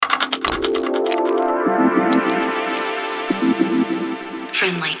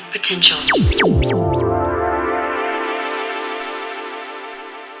friendly potential.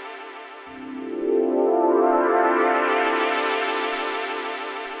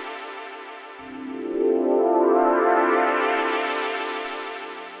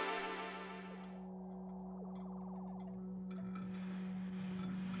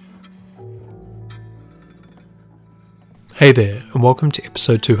 Hey there, and welcome to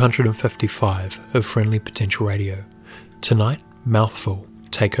episode 255 of Friendly Potential Radio. Tonight, Mouthful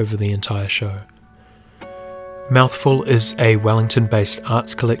take over the entire show. Mouthful is a Wellington-based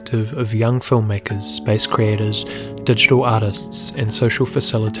arts collective of young filmmakers, space creators, digital artists, and social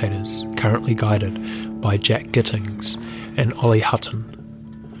facilitators, currently guided by Jack Gittings and Ollie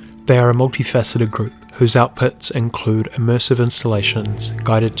Hutton. They are a multifaceted group whose outputs include immersive installations,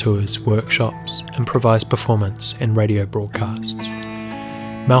 guided tours, workshops, improvised performance, and radio broadcasts.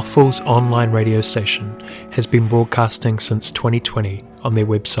 Mouthful's online radio station has been broadcasting since 2020 on their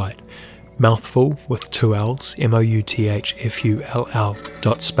website, Mouthful with 2 L's,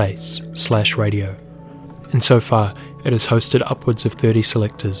 mouthfull.space/radio. And so far, it has hosted upwards of 30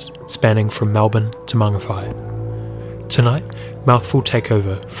 selectors, spanning from Melbourne to Mangawhai. Tonight, Mouthful take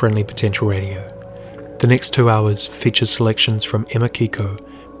over Friendly Potential Radio. The next 2 hours features selections from Emma Kiko,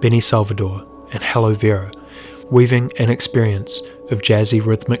 Benny Salvador, and Hello Vera, weaving an experience of jazzy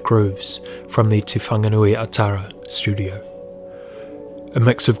rhythmic grooves from the Te Whanganui Atara studio. A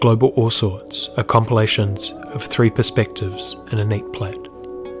mix of global all sorts are compilations of 3 perspectives in a neat plate.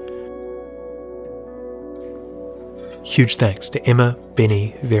 Huge thanks to Emma,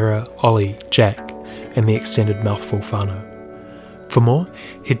 Benny, Vera, Ollie, Jack, and the extended Mouthful whānau. For more,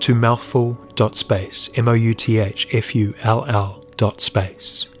 head to mouthfull.space,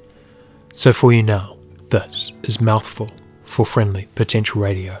 mouthfull.space. So for you now, this is Mouthful for Friendly Potential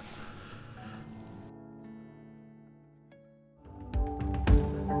Radio.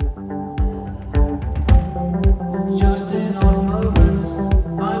 Just in odd moments,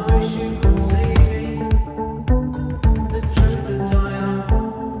 I wish you could see me. The truth that I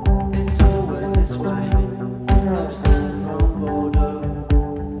am, it's always this way. Love sent from Bordeaux.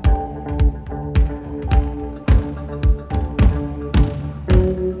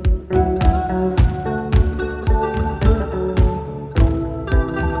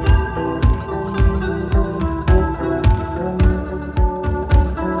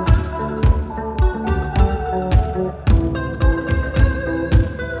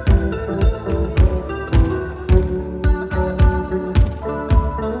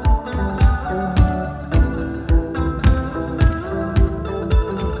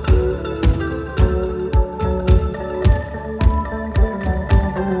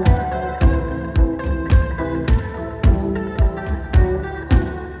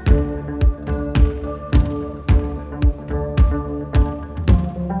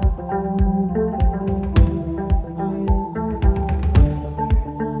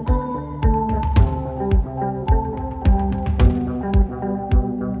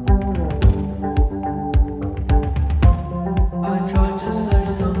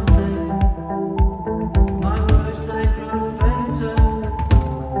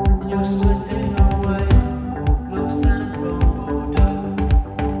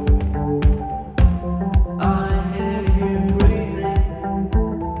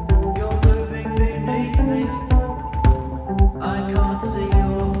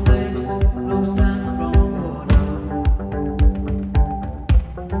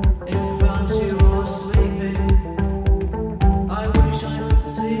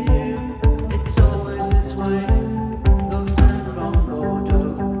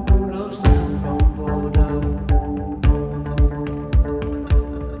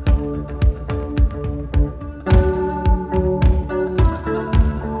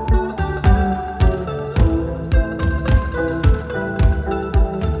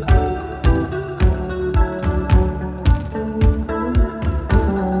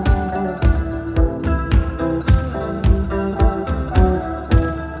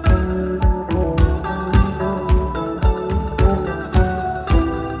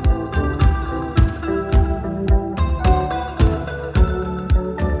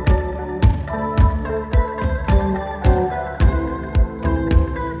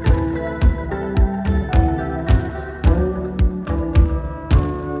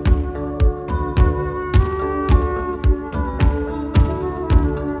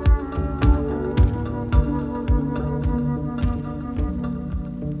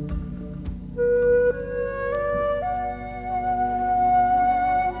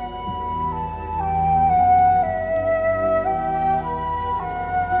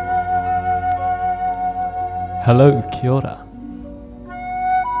 Hello, kia ora.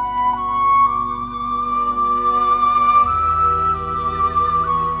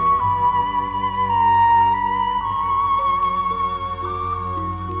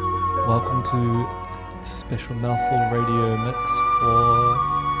 Welcome to special Mouthful Radio mix for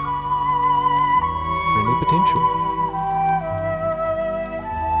Friendly Potential.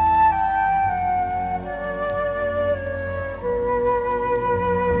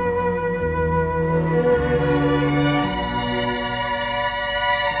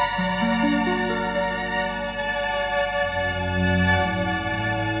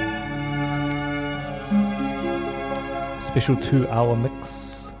 Special 2-hour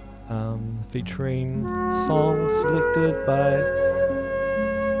mix featuring songs selected by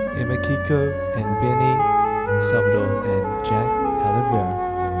Emma Kiko and Benny, Salvador and Jack Calivio.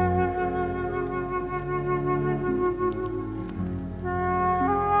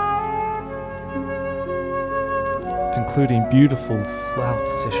 Including beautiful flout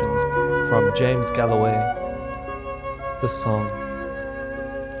sessions from James Galloway. This song,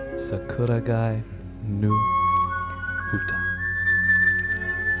 Sakuragai no Uta.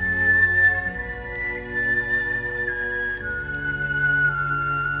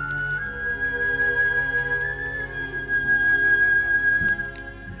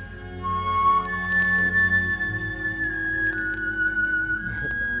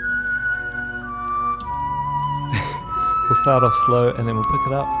 We'll start off slow and then we'll pick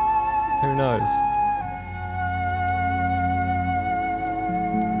it up. Who knows?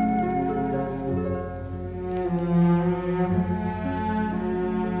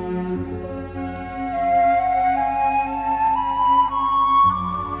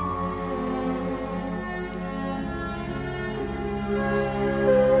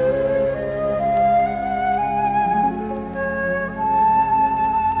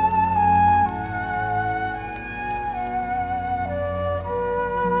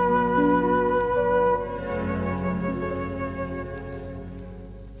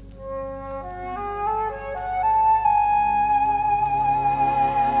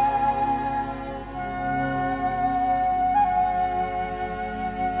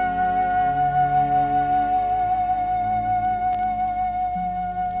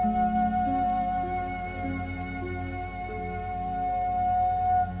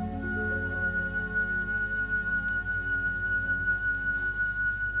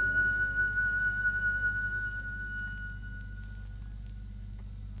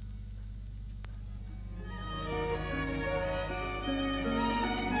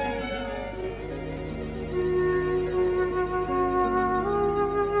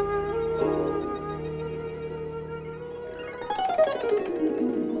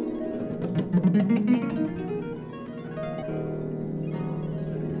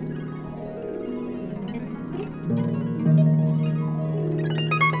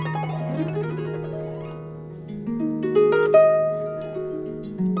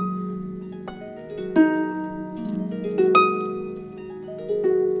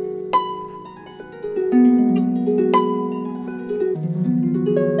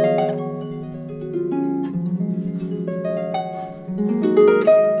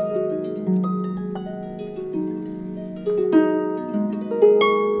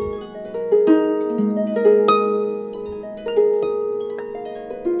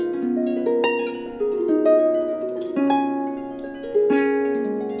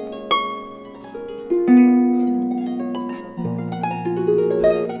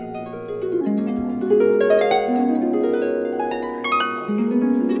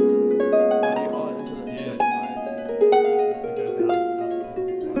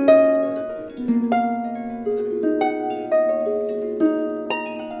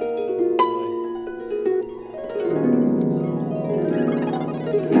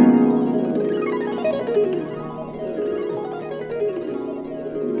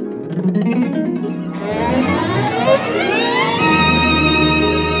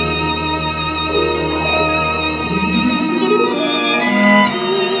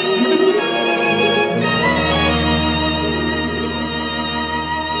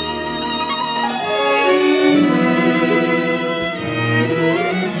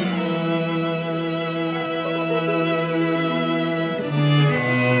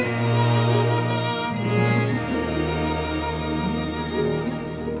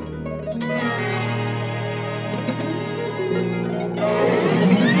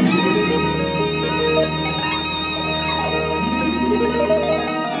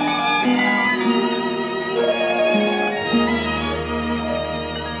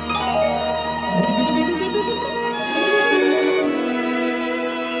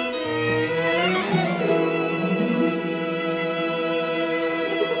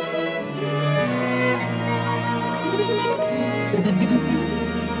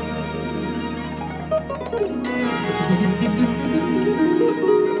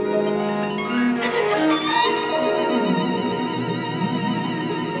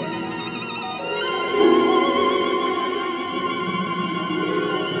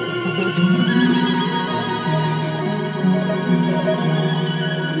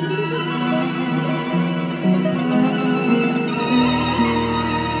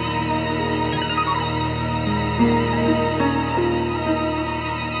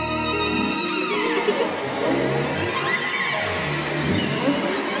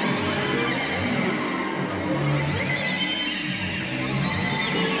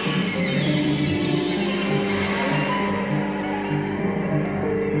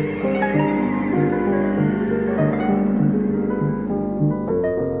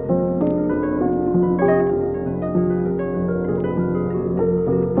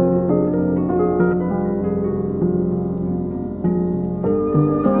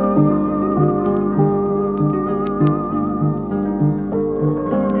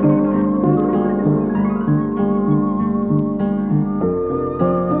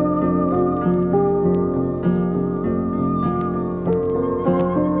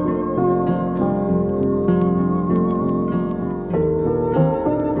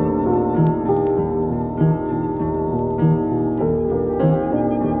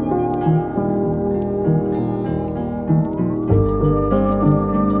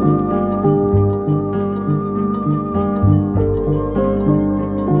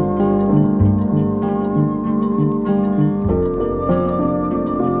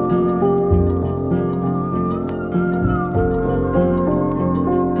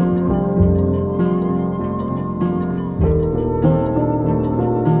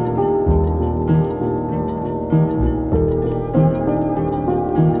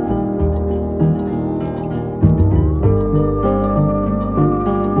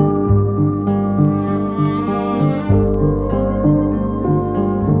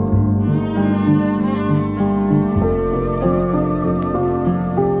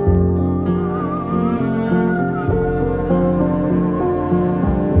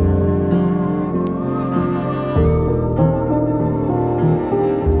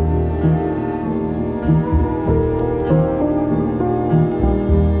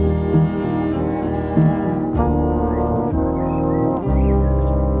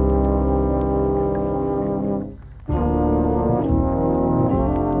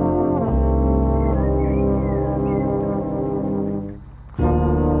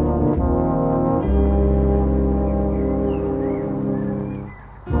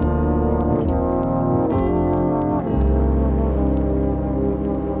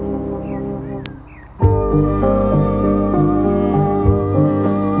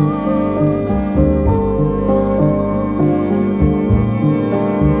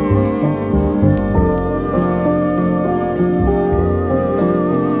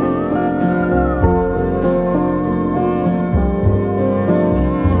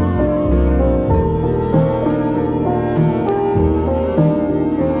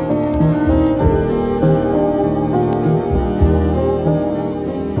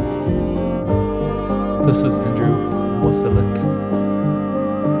 This is Andrew Wasilic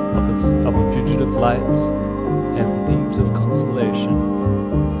of his album Fugitive Lights and Themes of Constellation.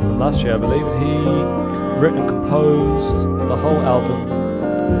 From last year, I believe, he wrote and composed the whole album.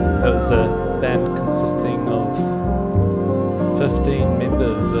 It was a band consisting of 15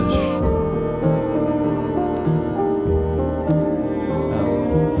 members-ish.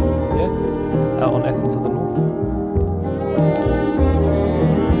 Out on Athens of the North.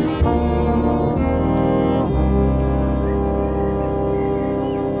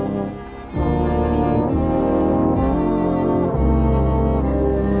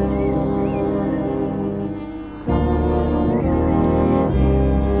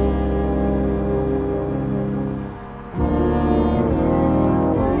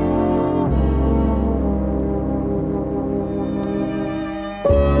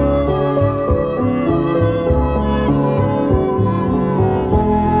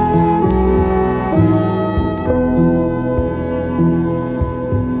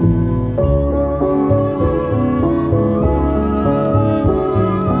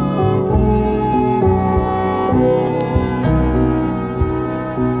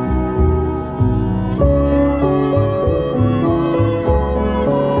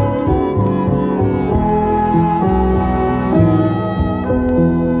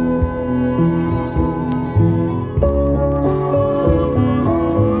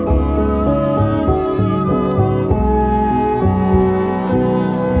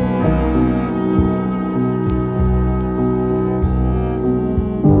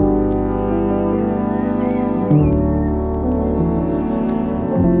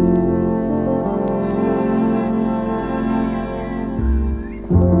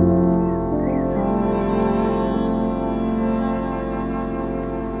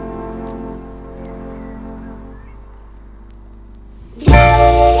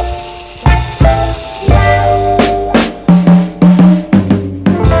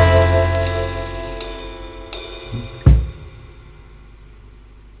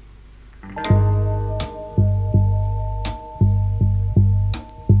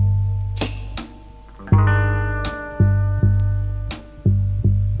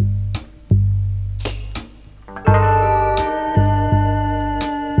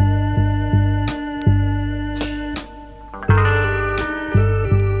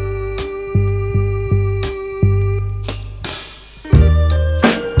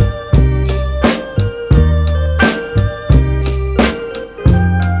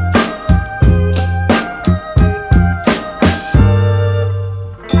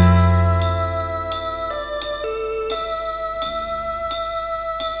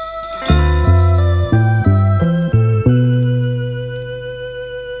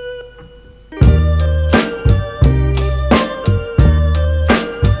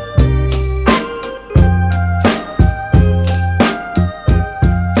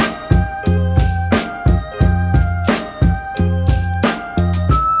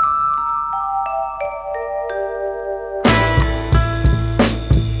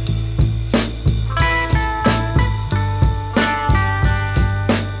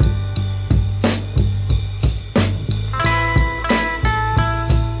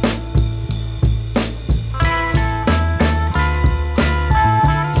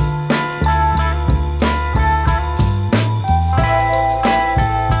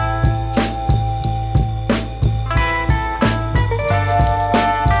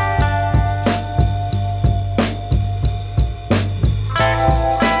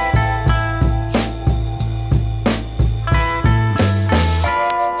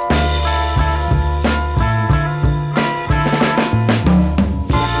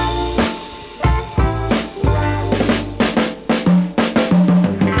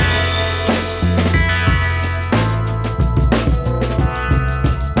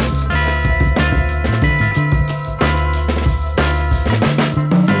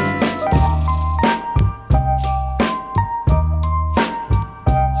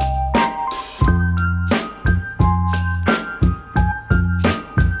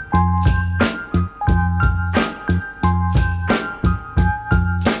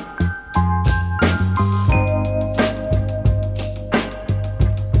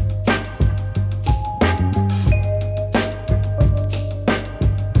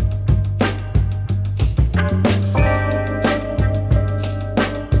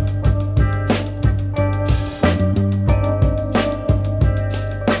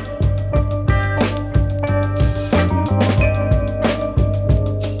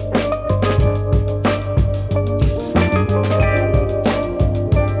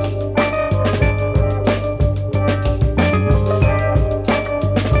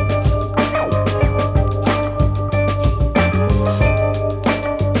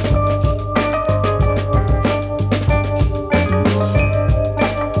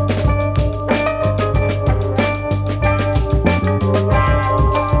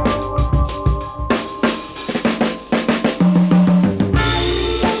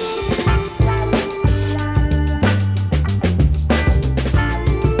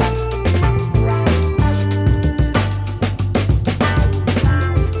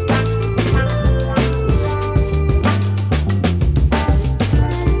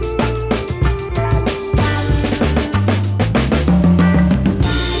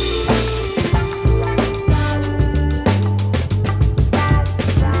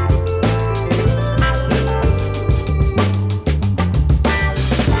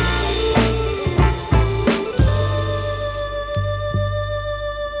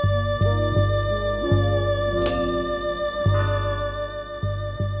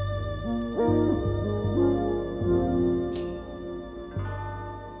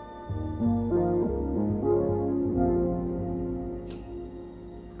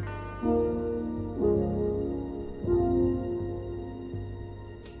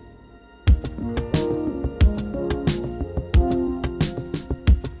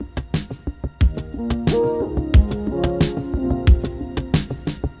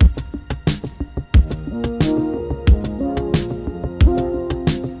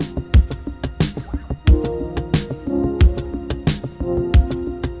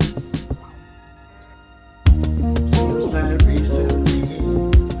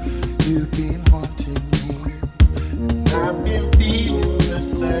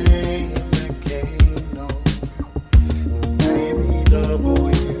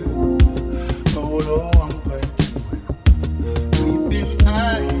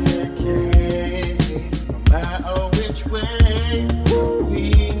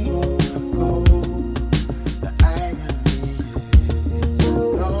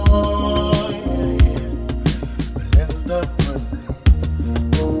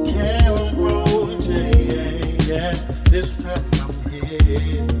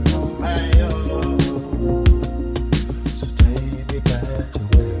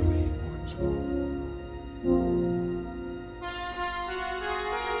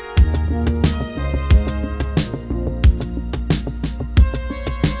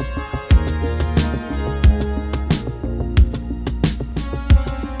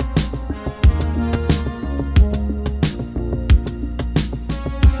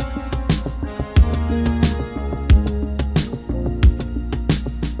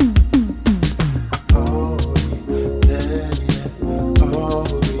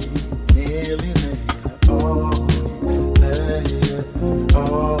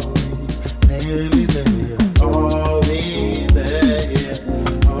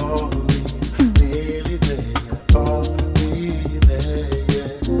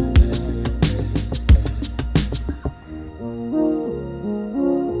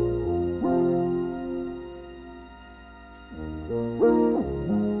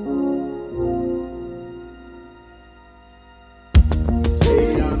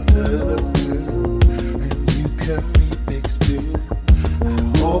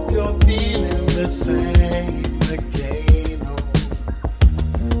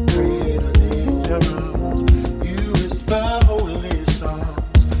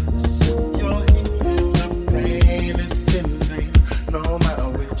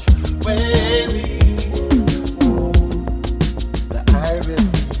 Come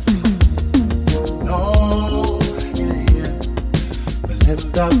here.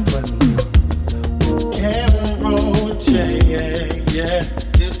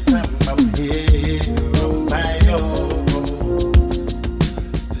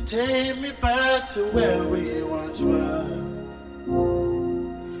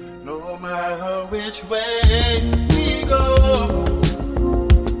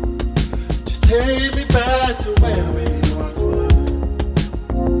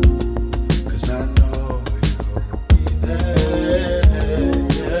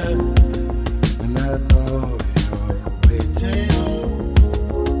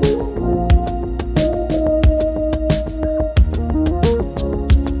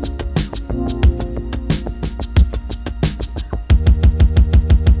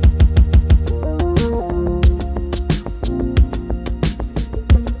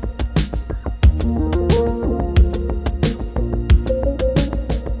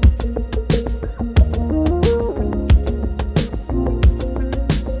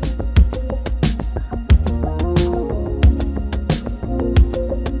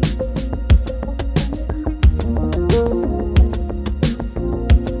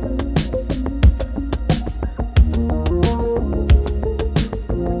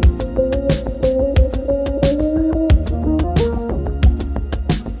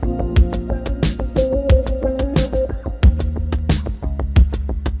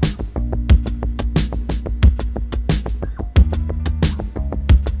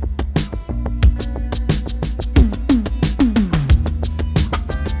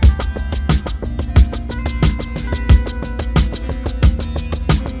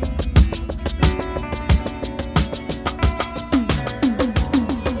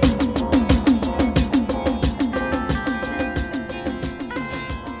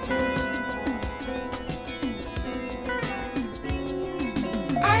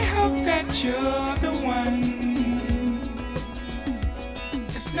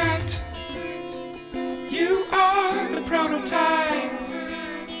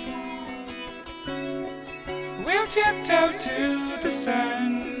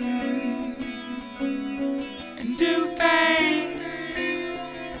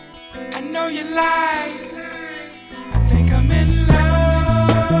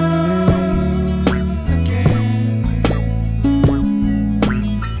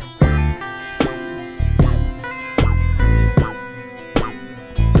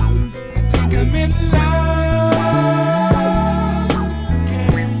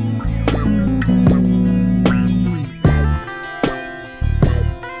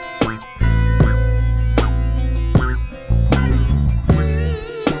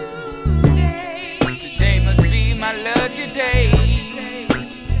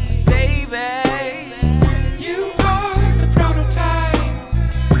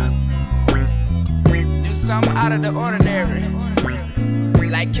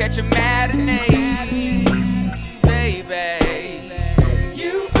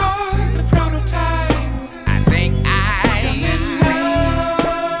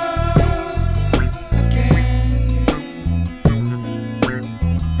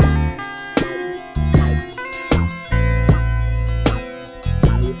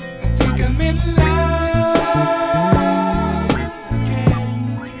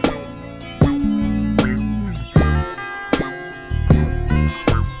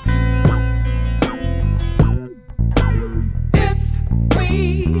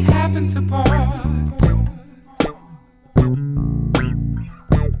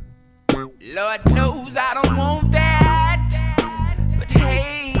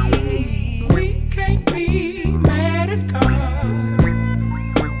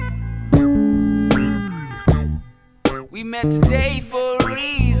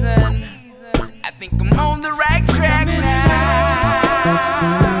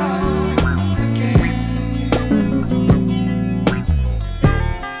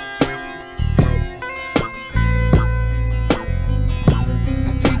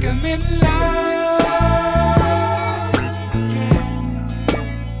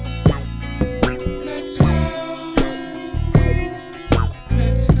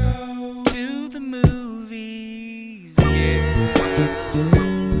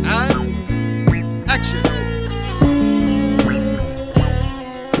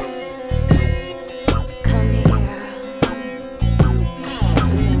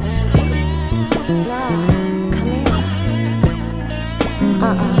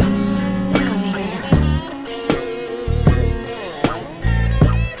 I said come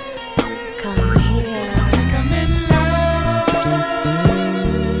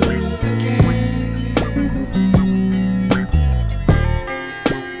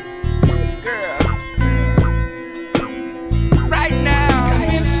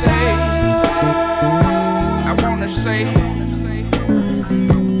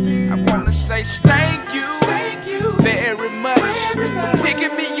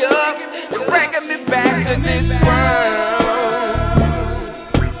taking me back to this world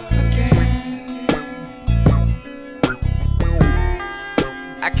again.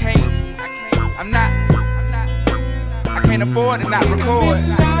 I can't afford to not record.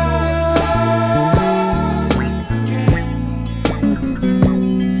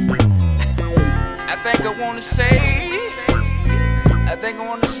 I think I wanna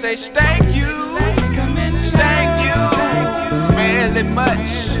say thank you, smelly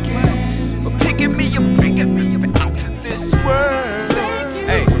much, for picking me up, bringing me back to this world.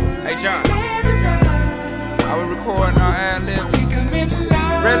 Hey John, are we recording our ad-libs?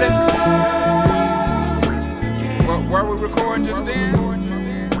 Really? Were we recording just then?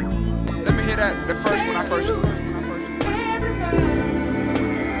 Let me hear that, the first one I first heard.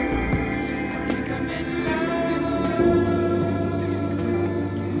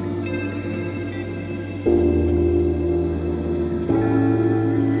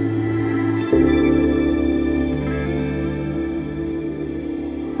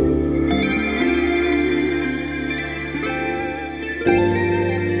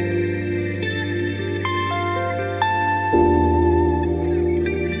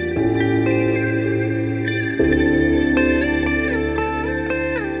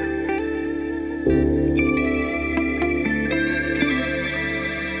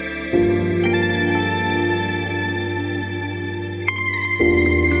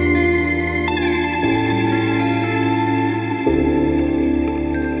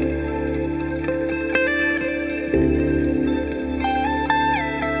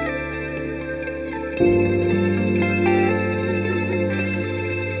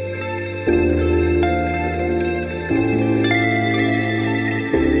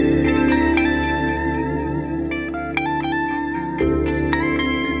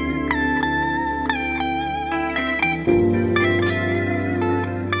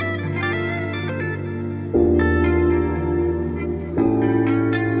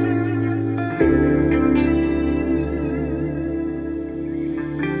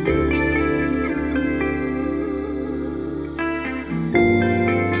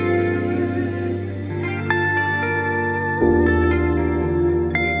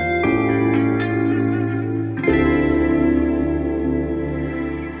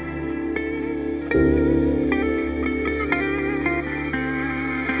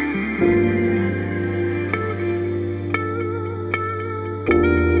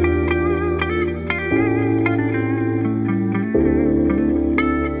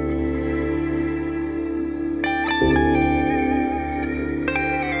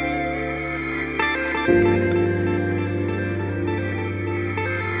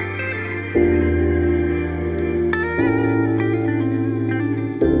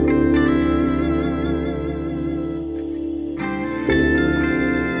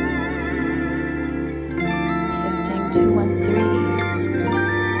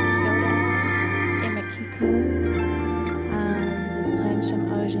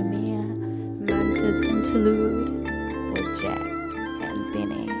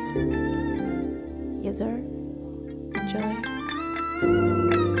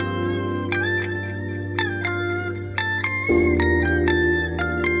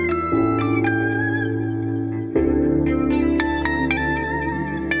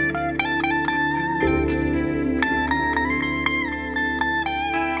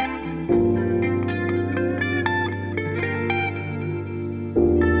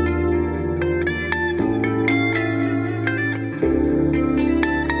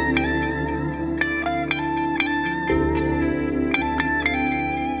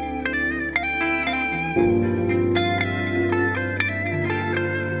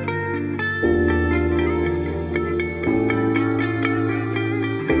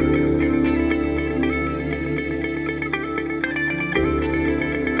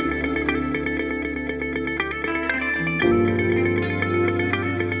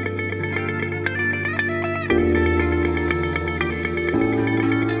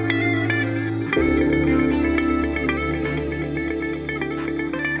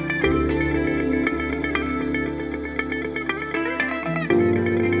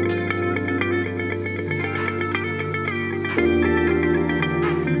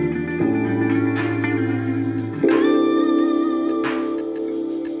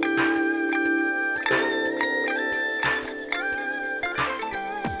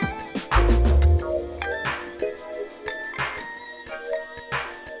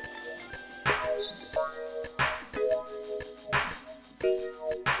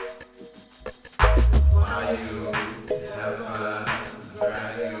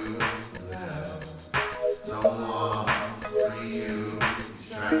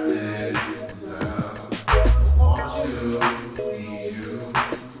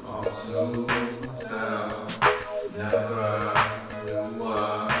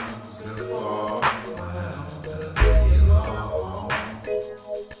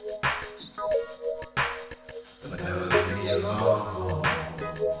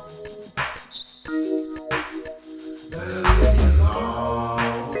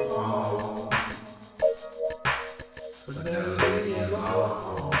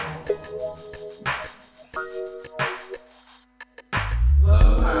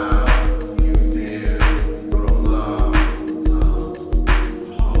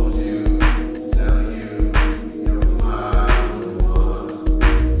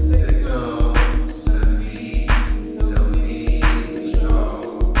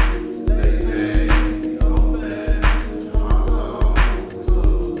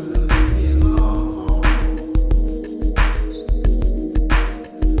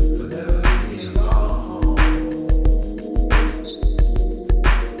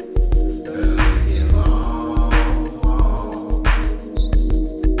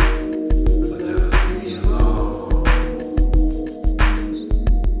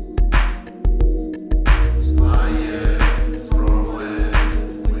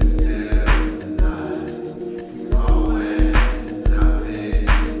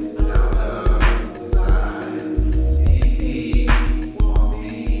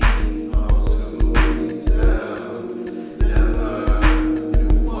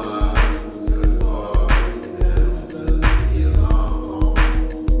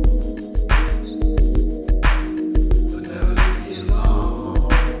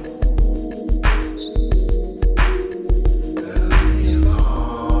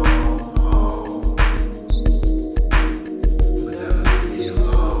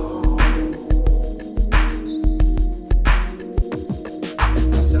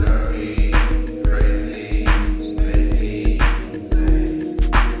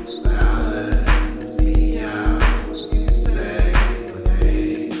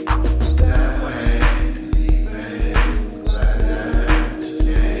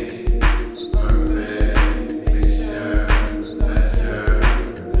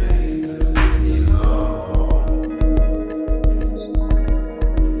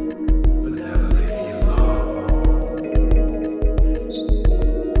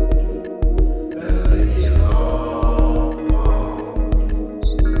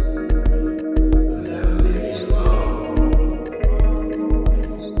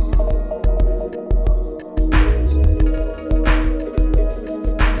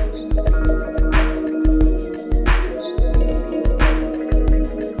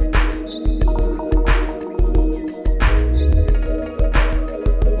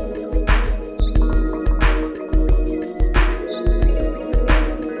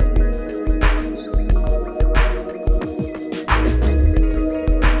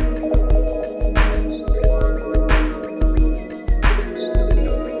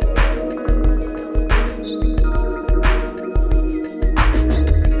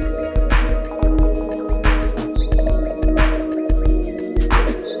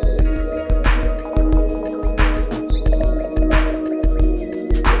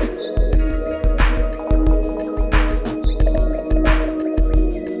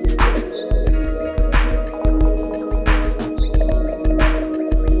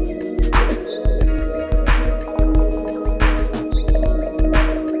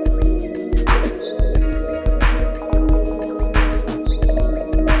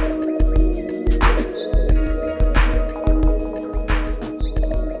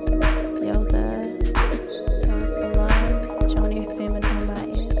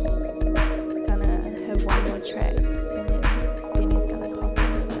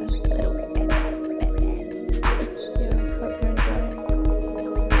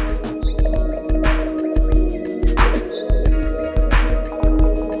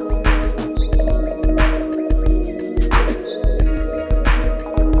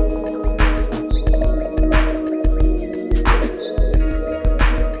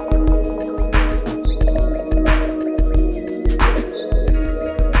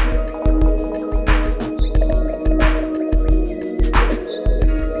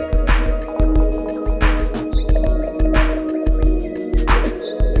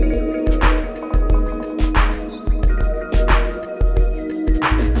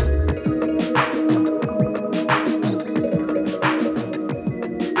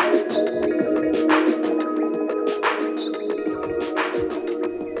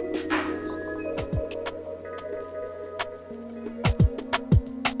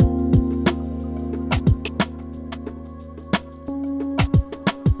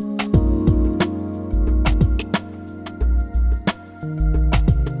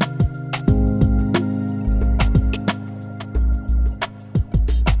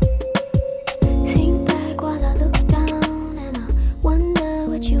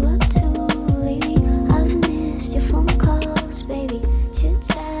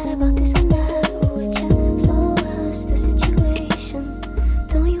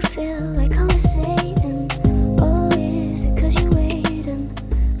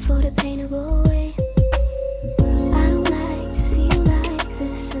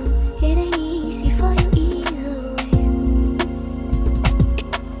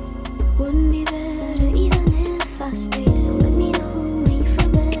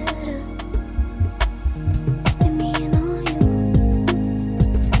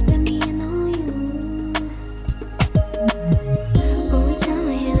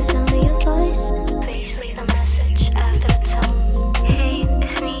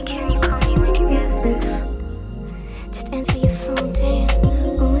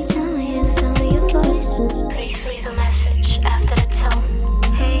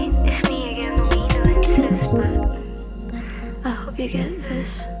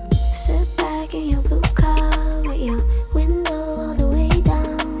 Sit back in your blue car with your window all the way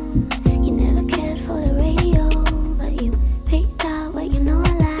down. You never cared for the radio, but you picked out what you know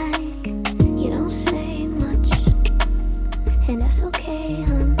I like. You don't say much, and that's okay,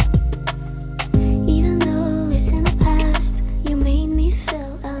 hon. Even though it's in the past, you made me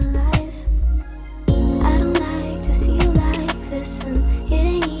feel alive. I don't like to see you like this, and it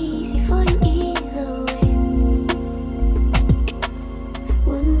ain't easy for you either way.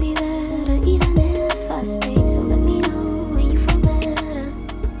 Wouldn't be better even if I stayed, so let me know when you feel better.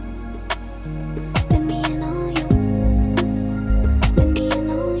 Let me in on you. Let me in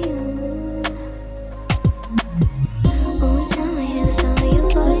on you. Only time I hear the sound of your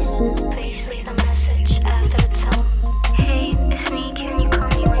voice, please leave a message after the tone. Hey, it's me, can you call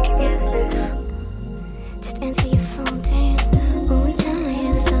me when you get this? Just answer your phone, damn. Only time I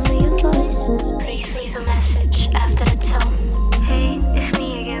hear the sound of your voice, please leave a message after the tone. Hey, it's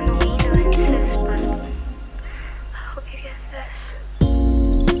me again, don't mean to insist, but I hope you get this.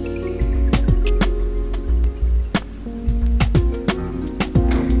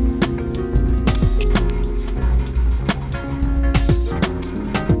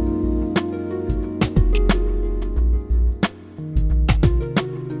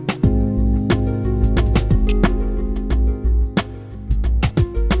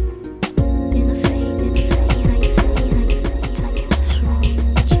 Been afraid just to tell you how you feel, like what's wrong,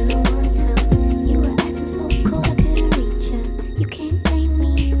 but you don't wanna tell. You were acting so cold I couldn't reach ya. You can't blame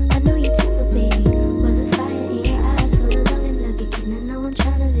me, I know your temper, baby. Was a fire in your eyes for the love in the beginning. Now I'm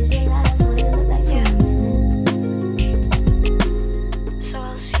trying to visualize what it looked like for a minute. So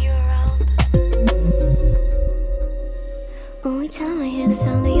I'll see you around. Only time I hear the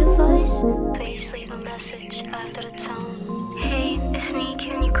sound of your voice, please leave a message after the tone. Hey, it's me,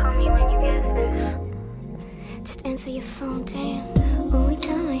 can you call me when you get this? Just answer your phone, damn. Only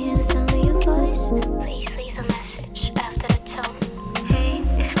time I hear the sound of your voice, please leave a message after the tone. Hey,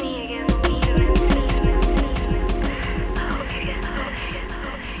 it's me again, don't mean to insist, but I hope you get this.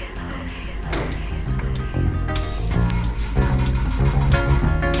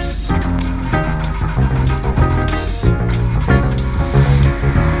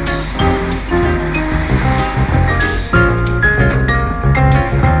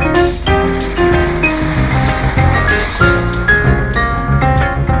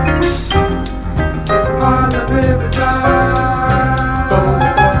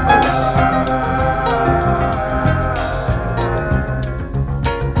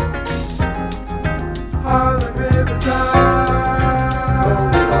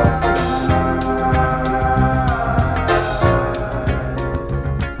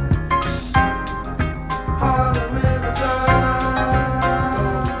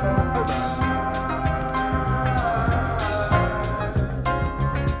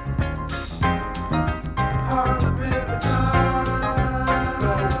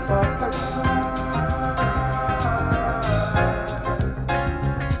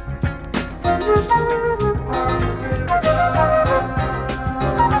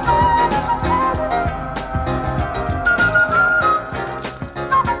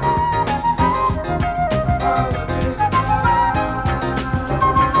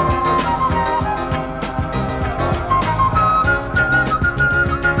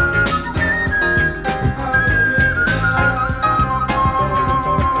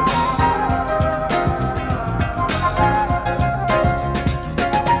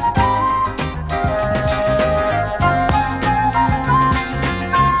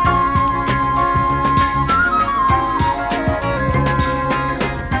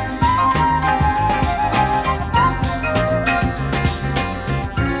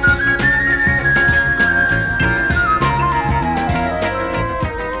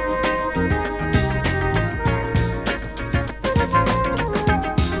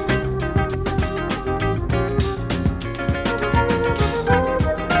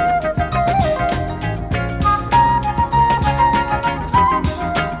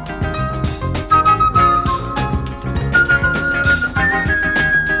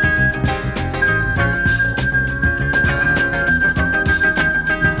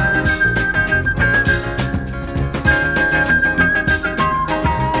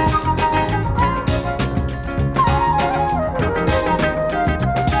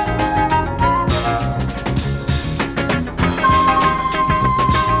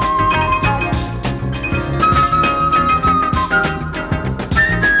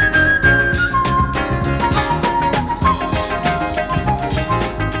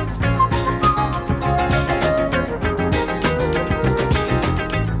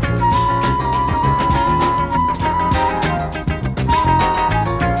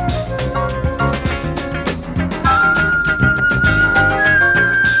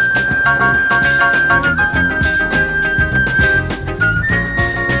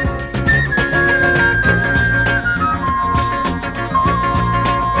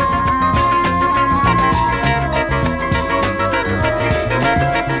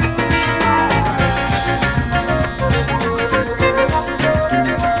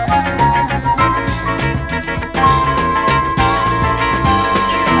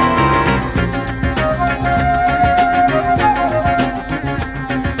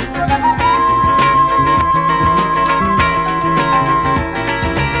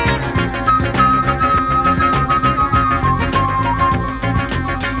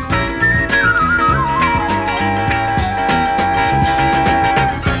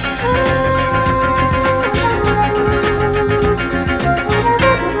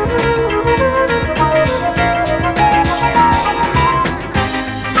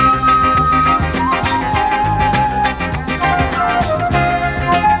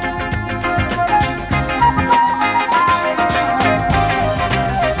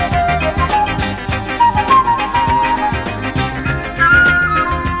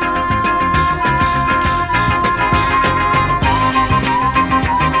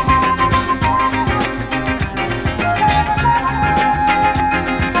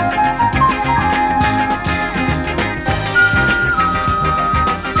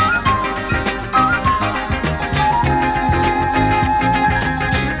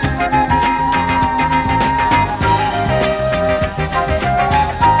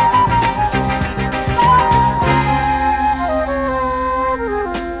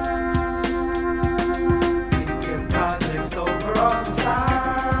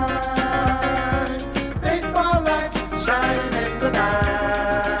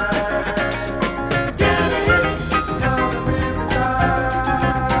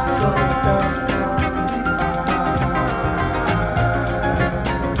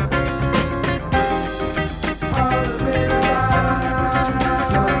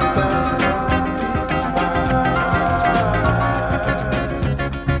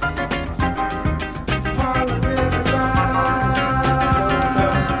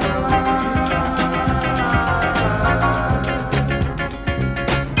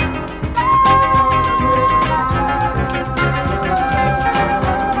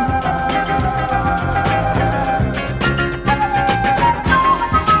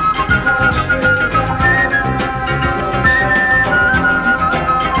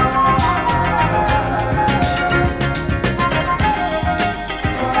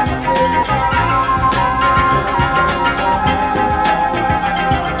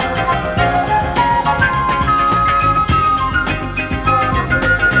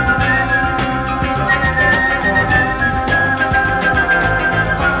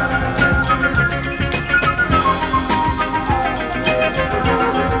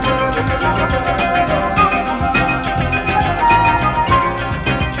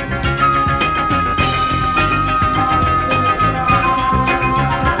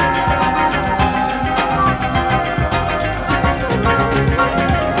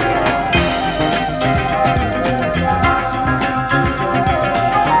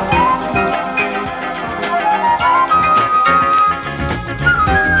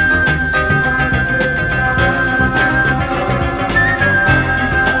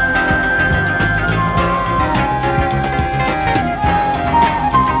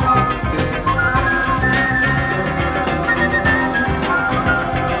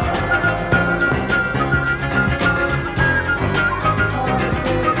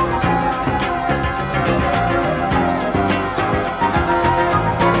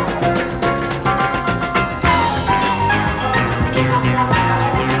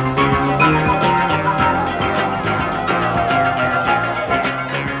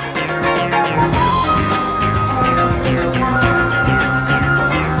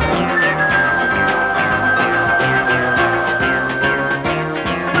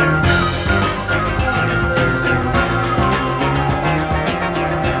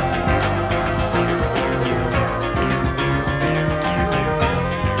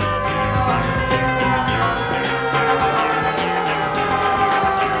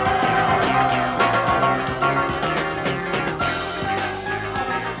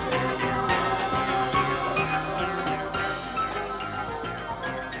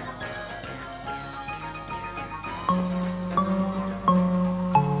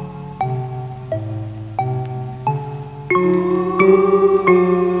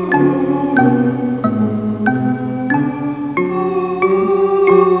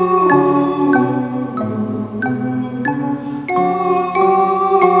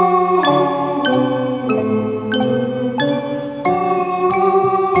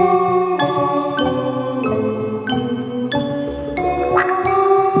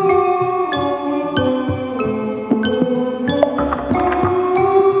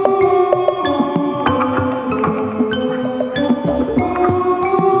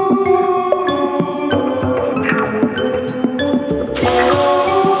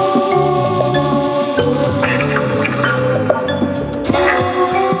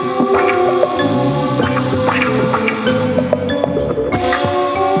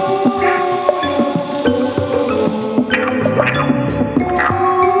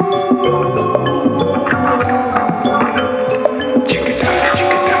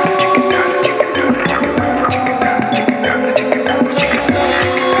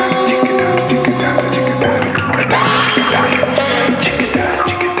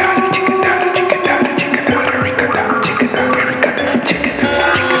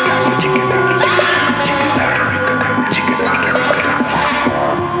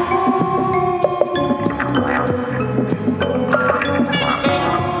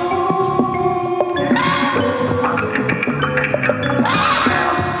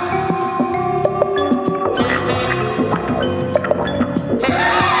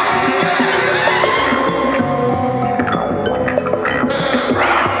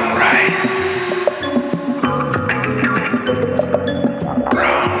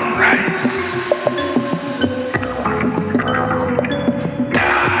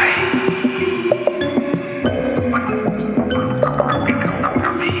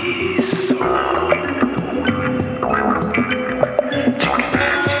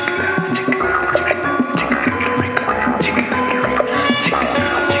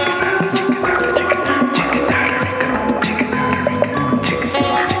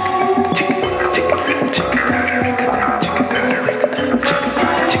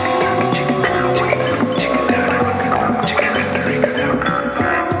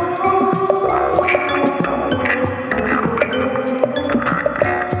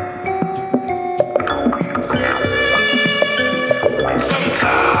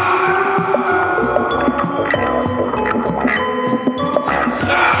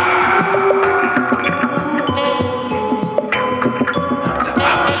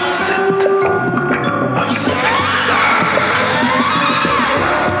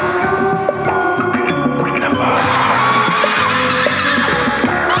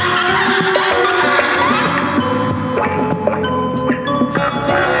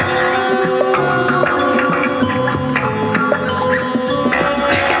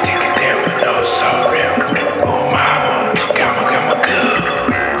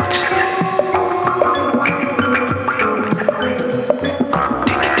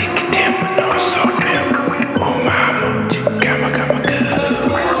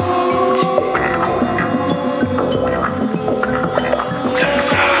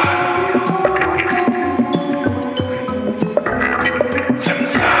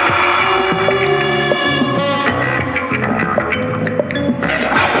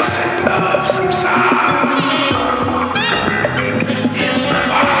 love subsides. It's the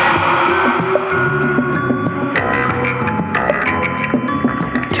vibe.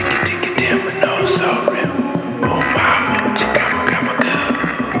 Ticky ticky dim with no soul rim. Oh mama, chicama gama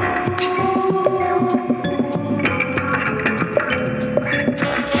gooch.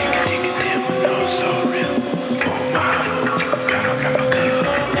 Ticky ticky dim with no soul rim. Oh mama, chicama gama gooch.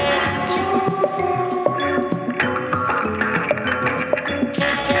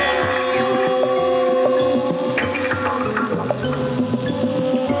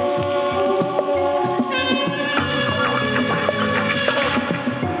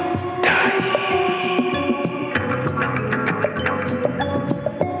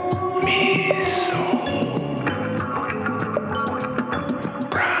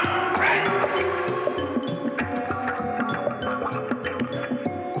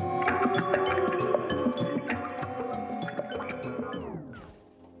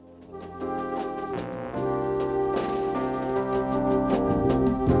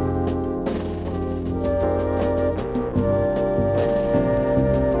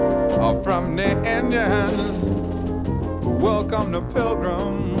 Are from the Indians who welcome the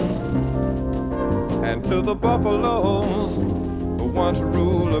pilgrims, and to the buffaloes who once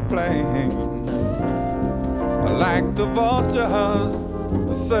ruled the plain. Like the vultures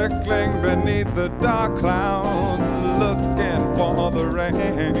circling beneath the dark clouds, looking for the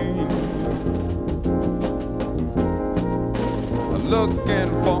rain,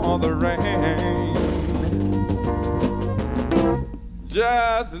 looking for the rain.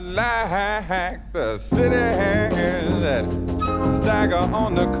 Just like the cities that stagger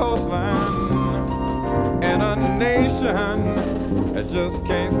on the coastline, in a nation that just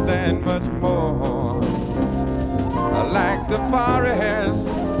can't stand much more. Like the forest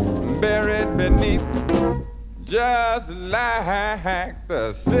buried beneath, just like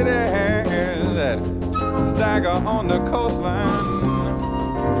the cities that stagger on the coastline,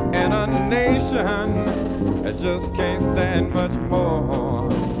 in a nation that just can't stand much more.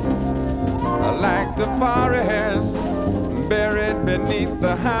 Like the forest buried beneath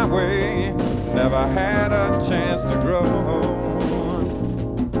the highway, never had a chance to grow.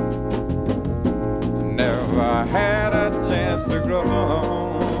 Never had a chance to grow.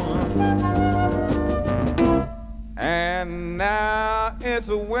 And now it's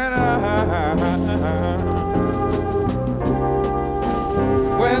winter.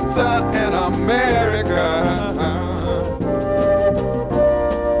 Winter in America.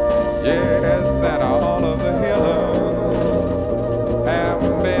 Yes, and all of the healers have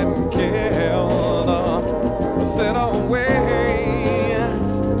been killed, sent away.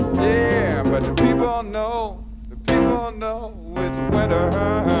 Yeah, but the people know it's winter.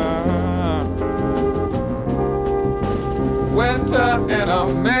 Winter in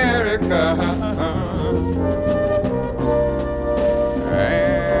America.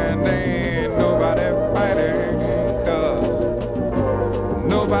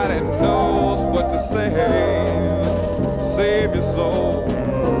 Nobody knows what to say. Save your soul,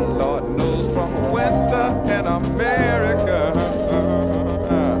 Lord knows, from winter in America.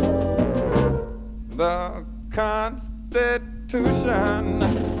 The Constitution,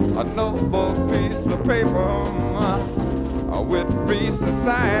 a noble piece of paper, with free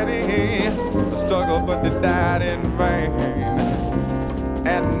society, the struggle but they died in vain.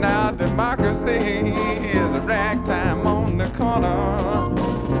 And now democracy is a ragtime on the corner,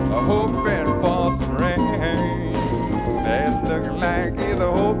 hoping for some rain. They look like either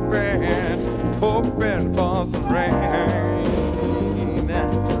hoping for some rain.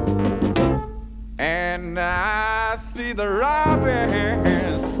 And I see the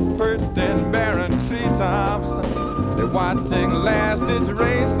robins perched in barren treetops. They're watching last-ditch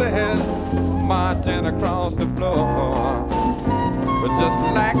races marching across the floor. But just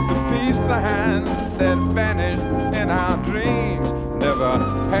like the peace signs that vanished in our dreams, never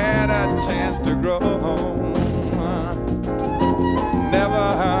had a chance to grow. Never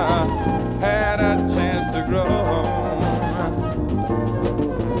had a chance to grow.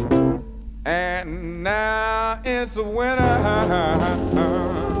 And now it's winter.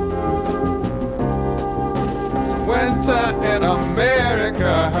 It's winter in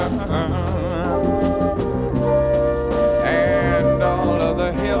America.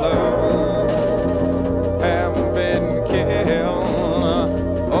 The healers have been killed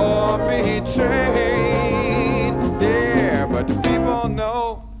or betrayed. Yeah, but the people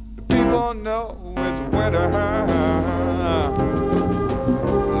know it's winter.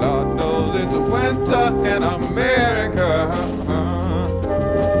 Lord knows it's winter in America.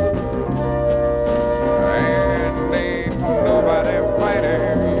 And ain't nobody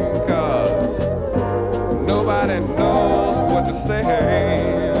fighting, 'cause nobody knows what to say.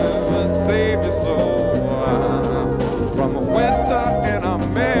 Save your soul from a winter in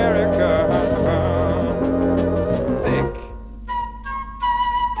America. Stick.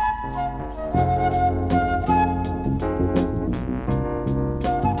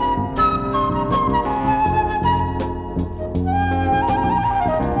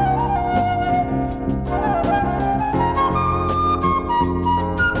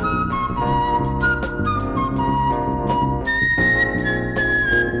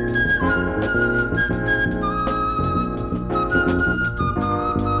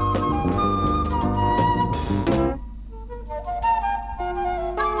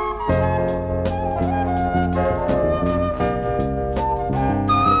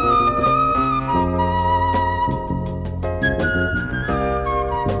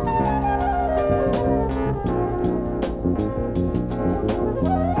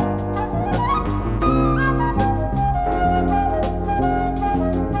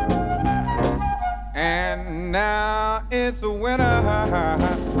 And now it's winter.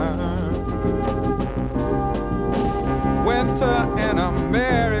 Winter in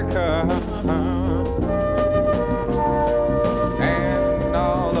America. And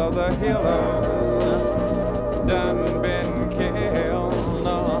all of the healers done been killed,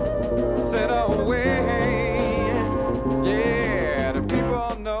 sent away. Yeah, the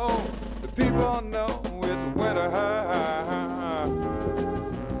people know it's winter.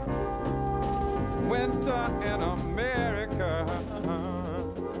 Winter in America.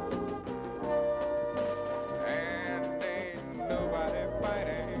 And ain't nobody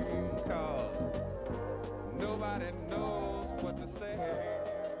fighting, 'cause nobody knows what to say.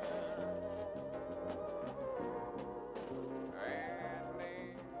 And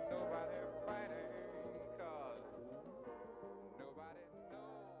ain't nobody fighting, 'cause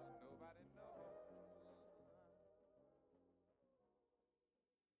nobody knows.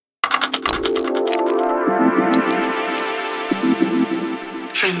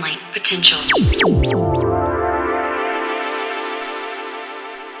 Friendly potential.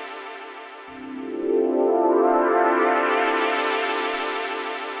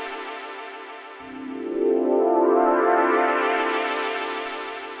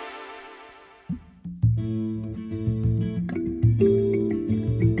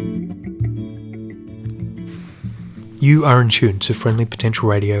 You are in tune to Friendly Potential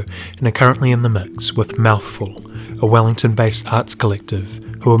Radio and are currently in the mix with Mouthful, a Wellington-based arts collective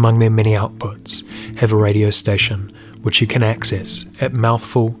who, among their many outputs, have a radio station which you can access at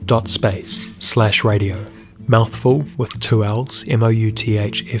mouthful.space/radio. Mouthful with 2 L's,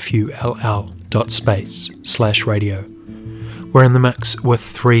 mouthfull.space/radio. We're in the mix with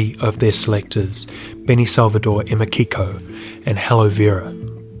 3 of their selectors, Benny Salvador, Emma Kiko, and Hello Vera.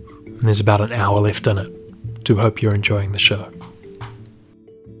 And there's about an hour left in it. Do hope you're enjoying the show.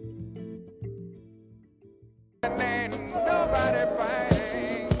 And ain't nobody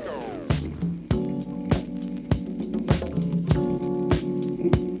fighting.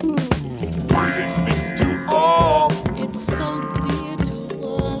 Music speaks to all. It's so dear to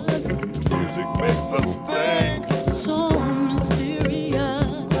us. Music makes us think. It's so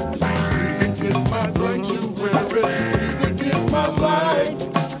mysterious. Music is my sanctuary. Music is my life.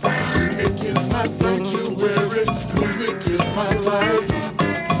 Music is my sanctuary. Music is my life.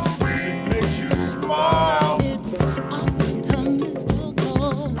 Music makes you smile. It's optimistic.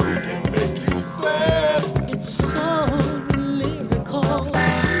 It can make you sad. It's so lyrical.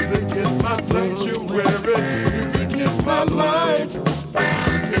 Music is my sanctuary. Music is my life.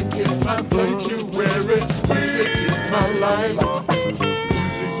 Music is my sanctuary. Music is my life.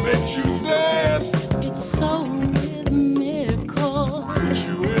 Music makes you dance. It's so rhythmical. Puts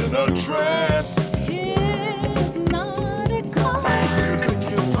you in a trance. Hypnotical. Music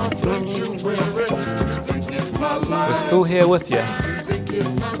is my sanctuary. Music is my life. We're still here with you. Music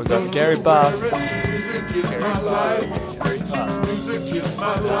is my We've got Gary Bartz. Music is my life. Music is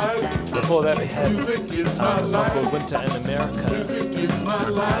my life. Before that we had Music is my a song life. called Winter in America Music is my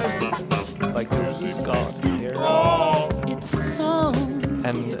life. by Gil Scott here. It's so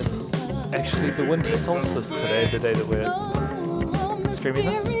And it's actually the winter solstice today, the day that we're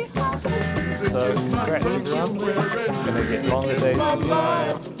streaming this. So congrats everyone. Gonna get longer days from here on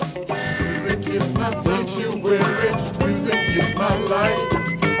out. Music is my sanctuary. Music is my life.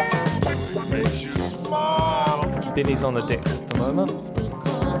 It makes you smile. Benny's on the decks at the moment. It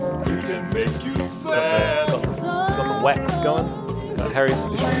can make you sad. Got the wax going. Got Harry's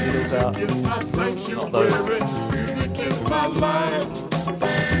special needles out. Music is my Not sanctuary. those. Music is my life.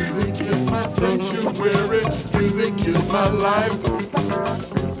 Music is my sanctuary. Music is my life.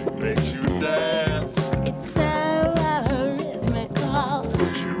 Music makes you dance. It's sad.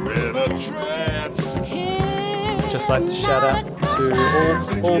 like to shout out to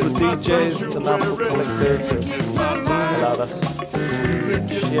all the DJs, the Mouthful Collective, who allowed us to share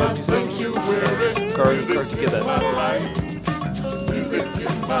music, grow together. Music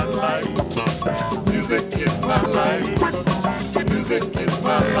is my life. Music is my life. Music is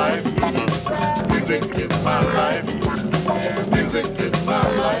my life. Music is my life. Music is my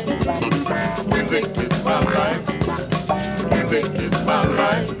life. Music is my life. Music is my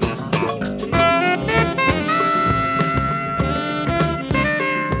life.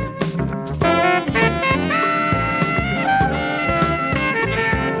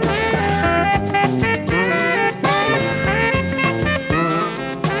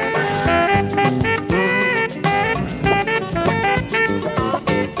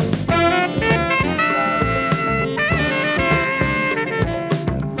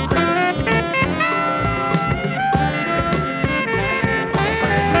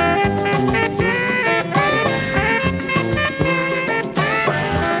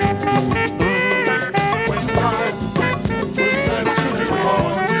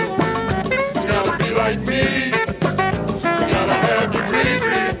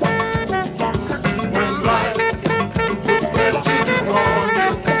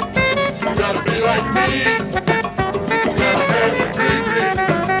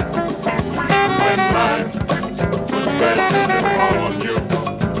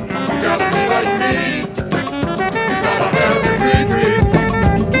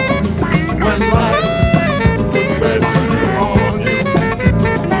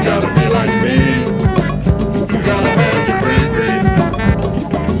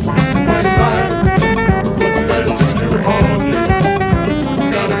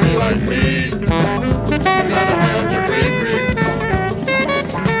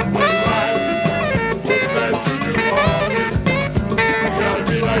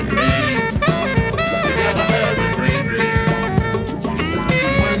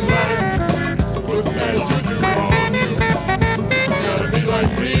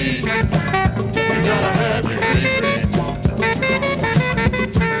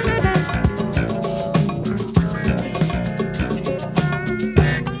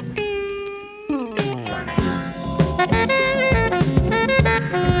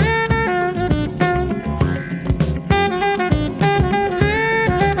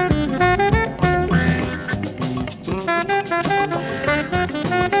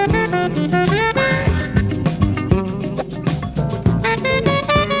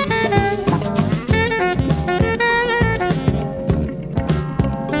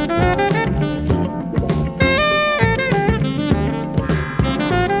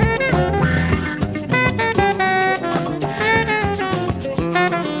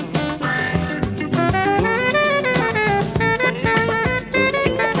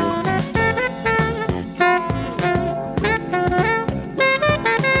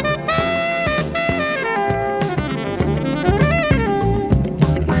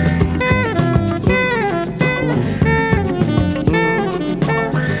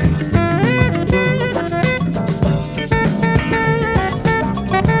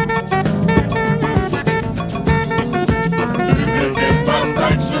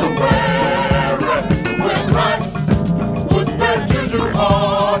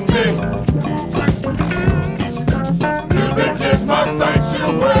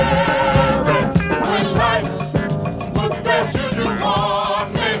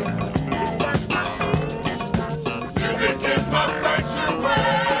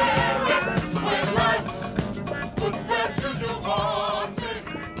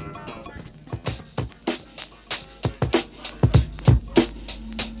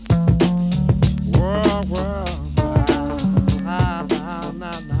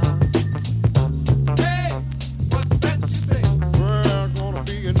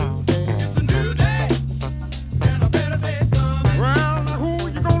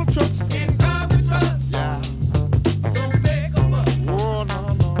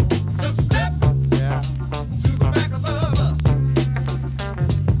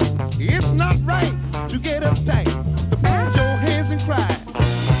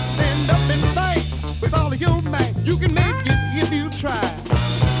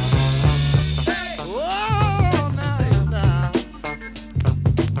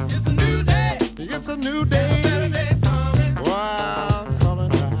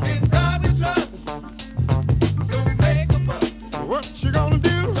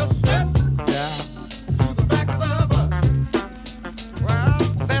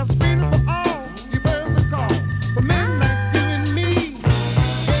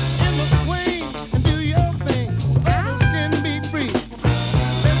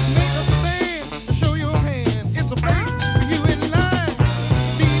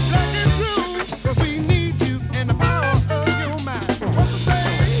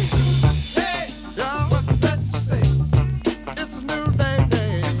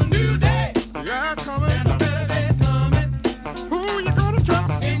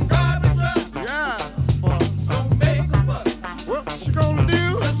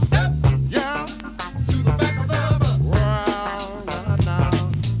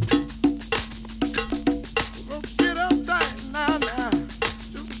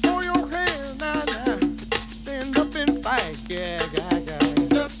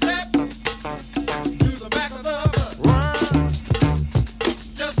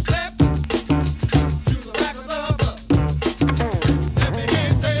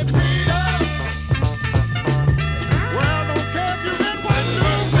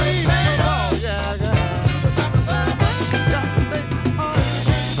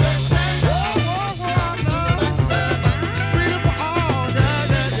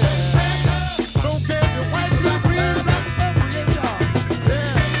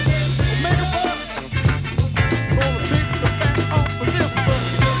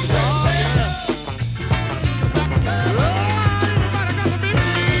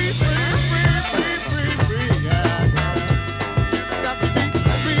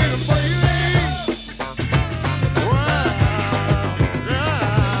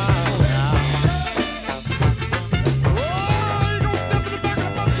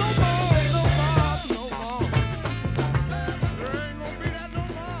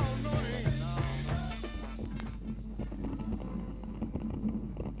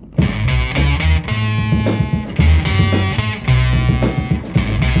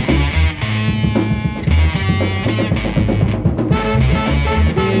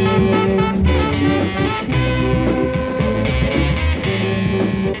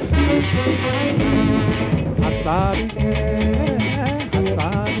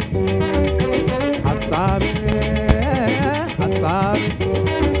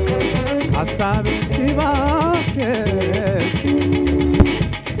 ሀሳቤ እስኪባክን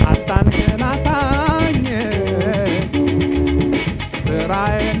አታንገላታኝ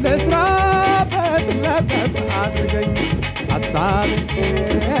ስራዬን ልስራበት ለቀቅ አድርገኝ ሀሳቤ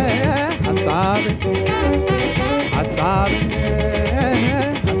ሀሳቤ ሀሳቤ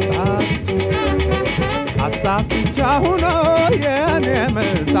ሀሳብ ብቻ ሆኖ የኔ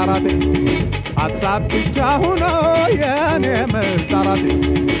መሰራቴ ሀሳብ ብቻ ሆኖ የኔ መሰራቴ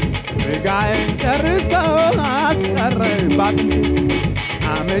ስጋዬን ጨርሰው አስቀረኝ ባጥንቴ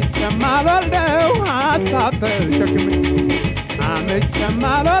አምጬም አልወልደው ሀሳብ ተሸክሜ አምጬም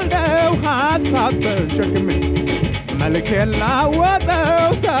አልወልደው ሀሳብ ተሸክሜ መልኬን ላወጠው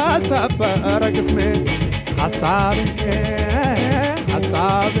ተሰበረ ቅስሜ ሀሳቤ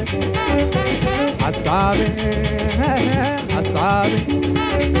ሀሳቤ ሀሳቤ ሀሳቤ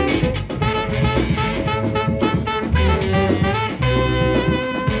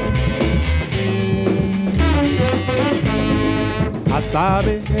ሀሳቤ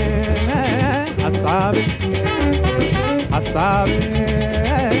ሀሳቤ ሀሳቤ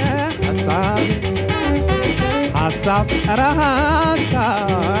ሀሳቤ ሀሳብ ኧረ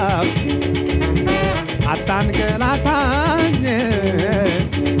ሀሳብ አታንገላታኝ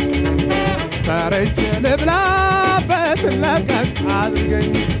ሰርቼ ልብላበት ለቀቅ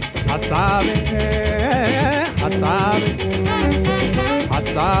አድርገኝ ሀሳቤ ሀሳቤ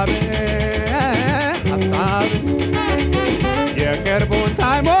ሀሳቤ ሀሳቤ የቅርቡ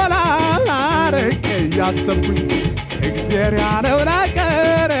ሳይሞላ አርቄ እያሰብኩኝ እግዜር ያለው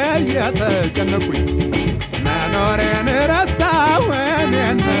ላቀረ እየተጨነኩኝ መኖሬን ረሳሁ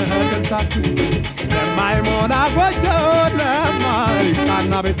እኔን ተሳትኩኝ ለማይሞላ ጎጆ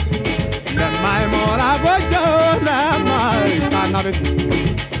ለማይቃና ቤት ለማይሞላ ጎጆ ለማይቃና ቤት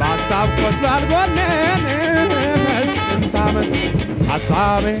በሀሳብ ቆስሏል ጎኔን ስንት ዓመት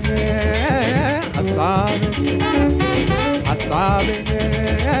ሀሳቤ ሀሳቤ ሀሳቤ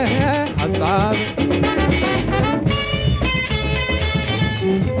ሀሳቤ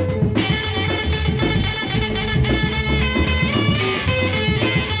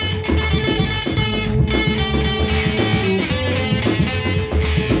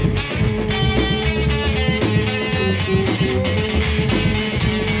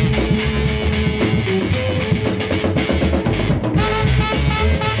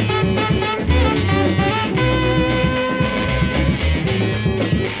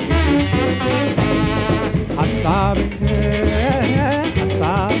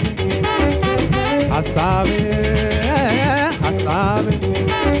ሀሳቤ ሀሳቤ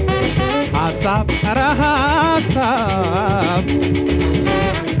ሀሳብ ኧረ ሀሳብ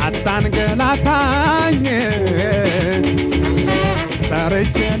አታንገላታኝ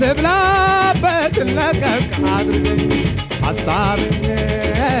ሰርቼ ልብላበት ለቀቅ አድርገኝ ሀሳቤ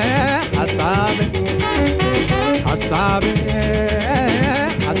ሀሳቤ ሀሳቤ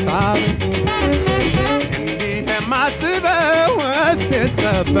ሀሳቤ እንዲህ የማስበው እስኪ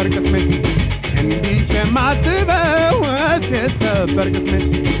ሰበር ቅስሜ እንዲህ የማስበው እስኪ ሰበር ቅስሜ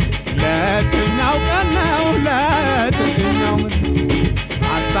ለየትኛው ቀን ነው ለየትኛው ምን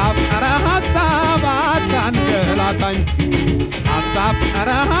ሀሳብ ኧረ ሀሳብ አታንገላታኝ ሀሳብ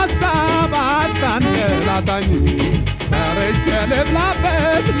ኧረ ሀሳብ አታንገላታኝ ሰርቼ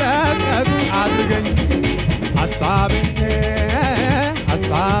ልብላበት ለቀቅ አድርገኝ ሀሳቤ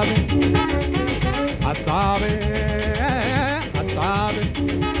ሀሳቤ ሀሳቤ ሀሳቤ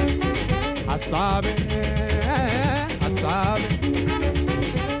ሀሳቤ ሀሳቤ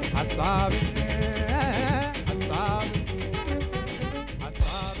ሀሳቤ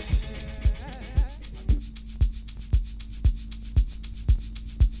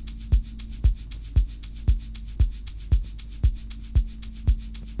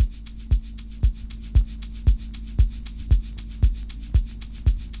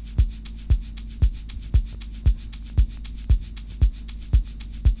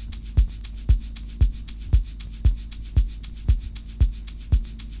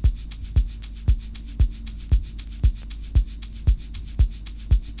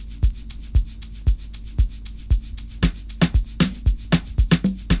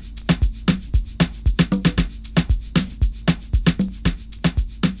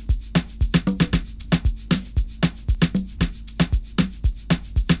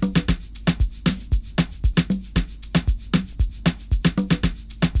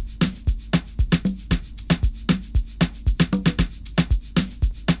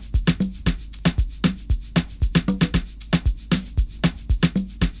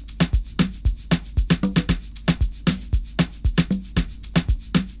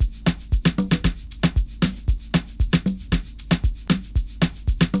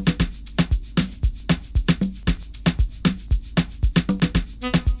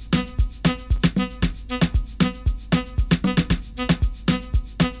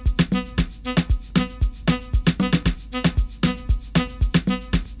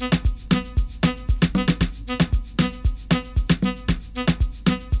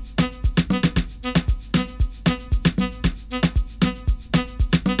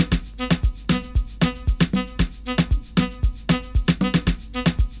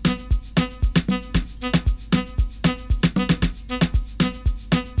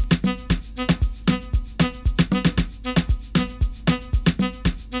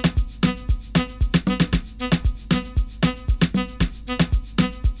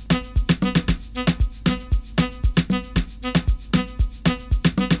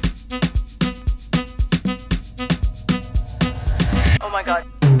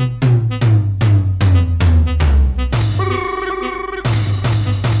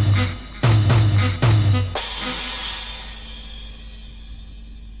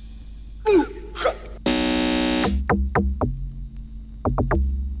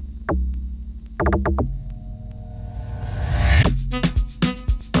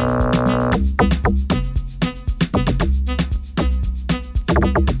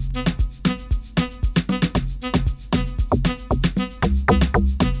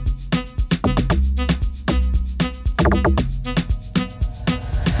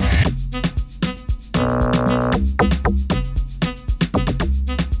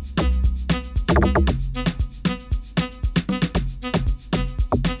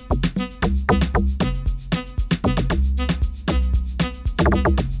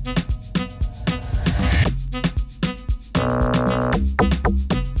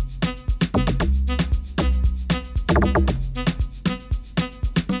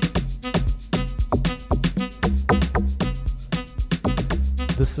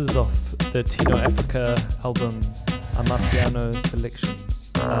This is off the Tino Africa album Amapiano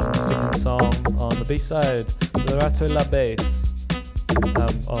Selections. Second song on the B-side, Lerato La Bass,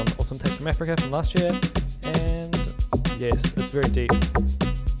 on Awesome Tapes from Africa from last year. And yes, it's very deep.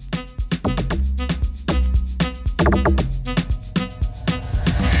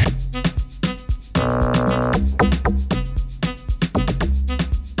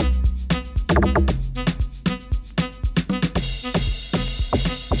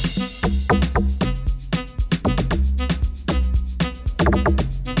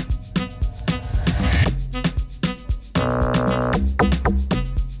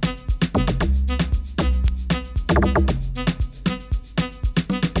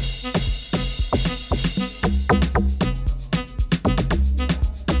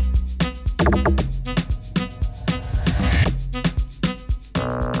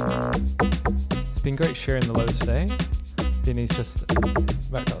 Sharing the load today. Denny's just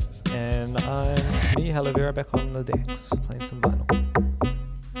back up, and I'm me, Halavera, back on the decks playing some vinyl.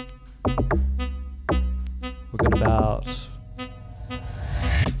 We've got about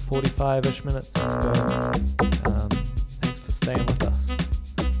 45-ish minutes to go. Thanks for staying with us.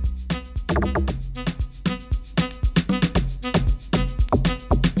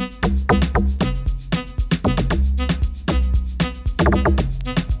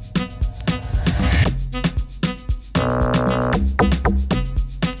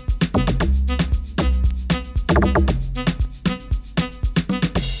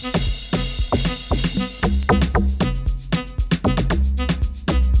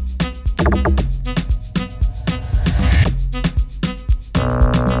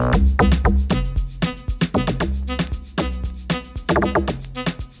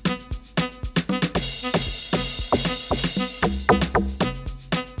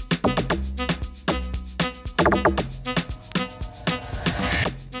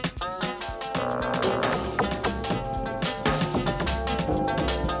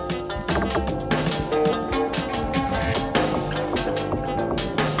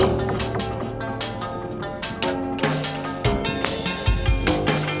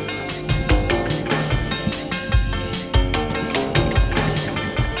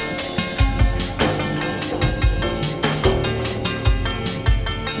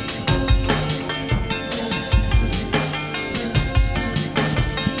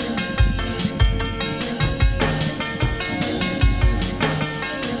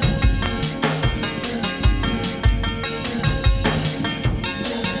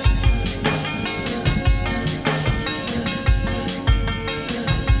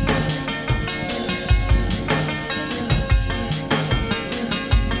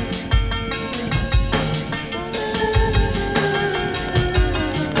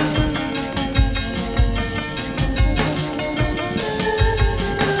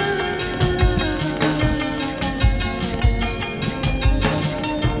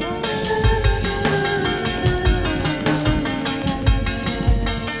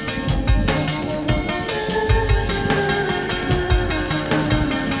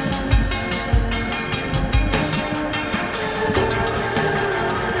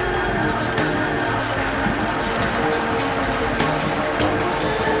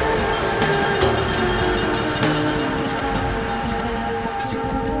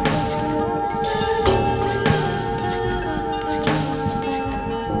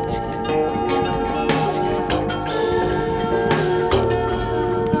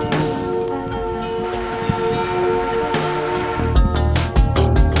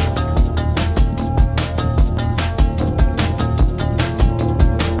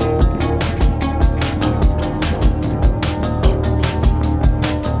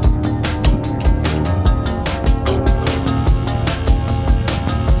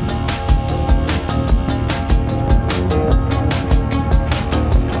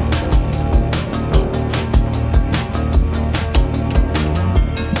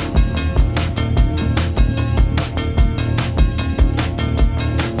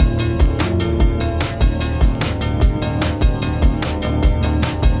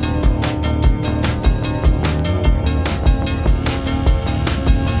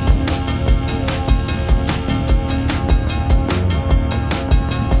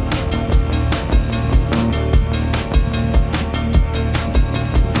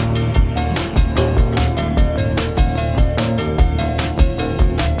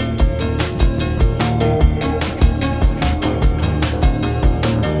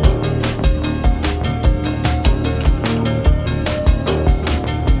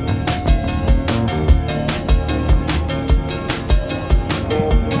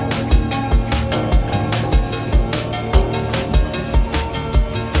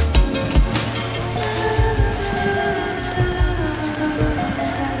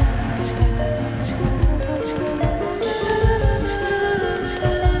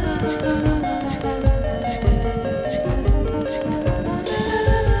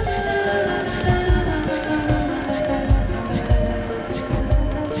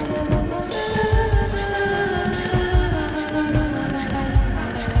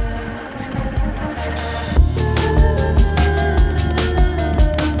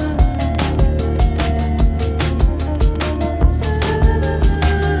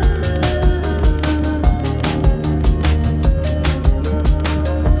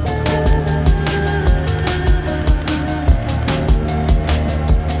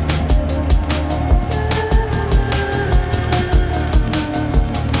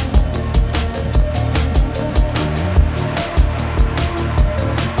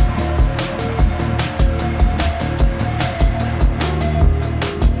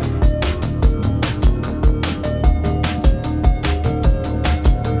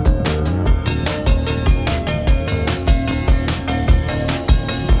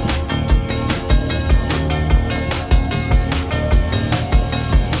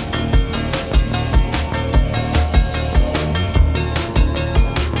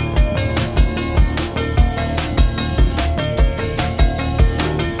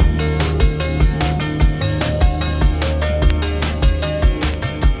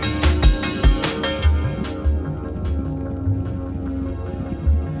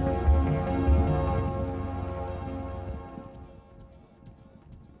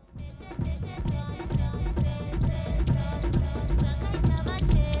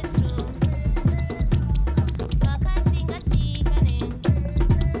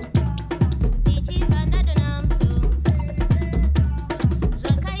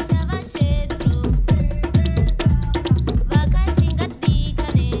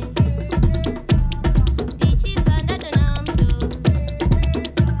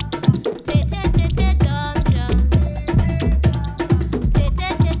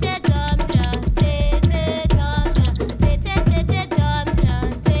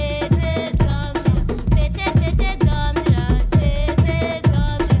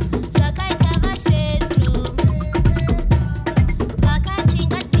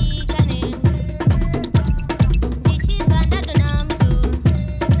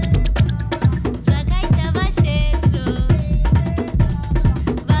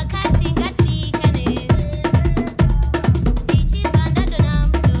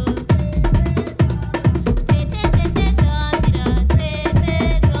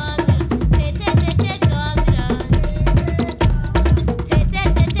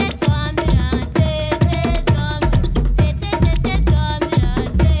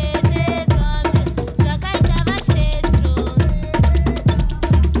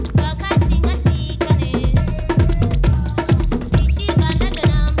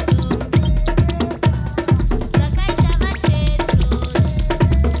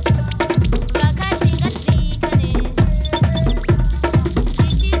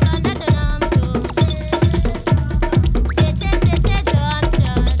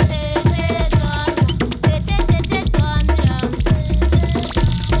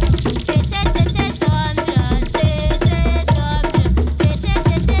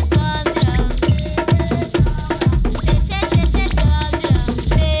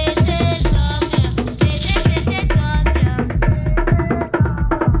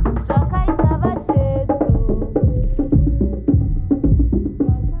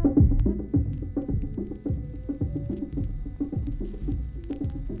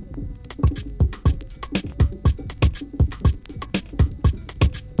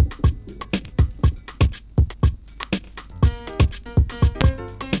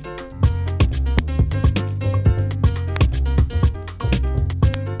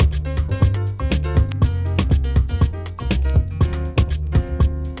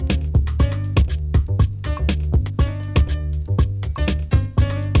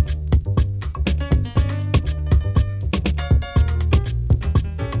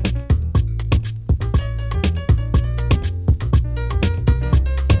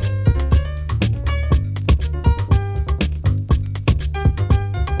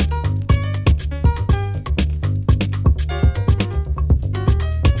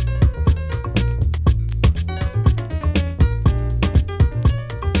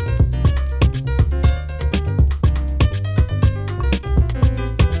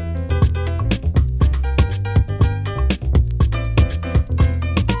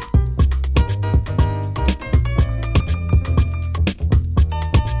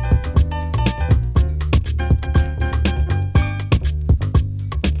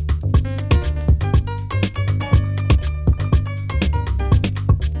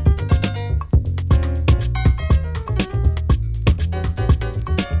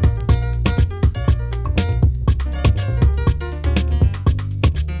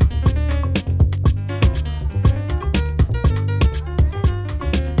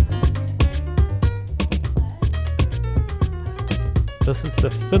 This is the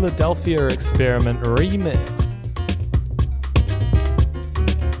Philadelphia Experiment remix.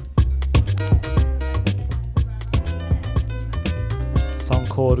 A song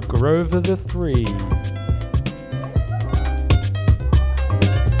called Grover the Three.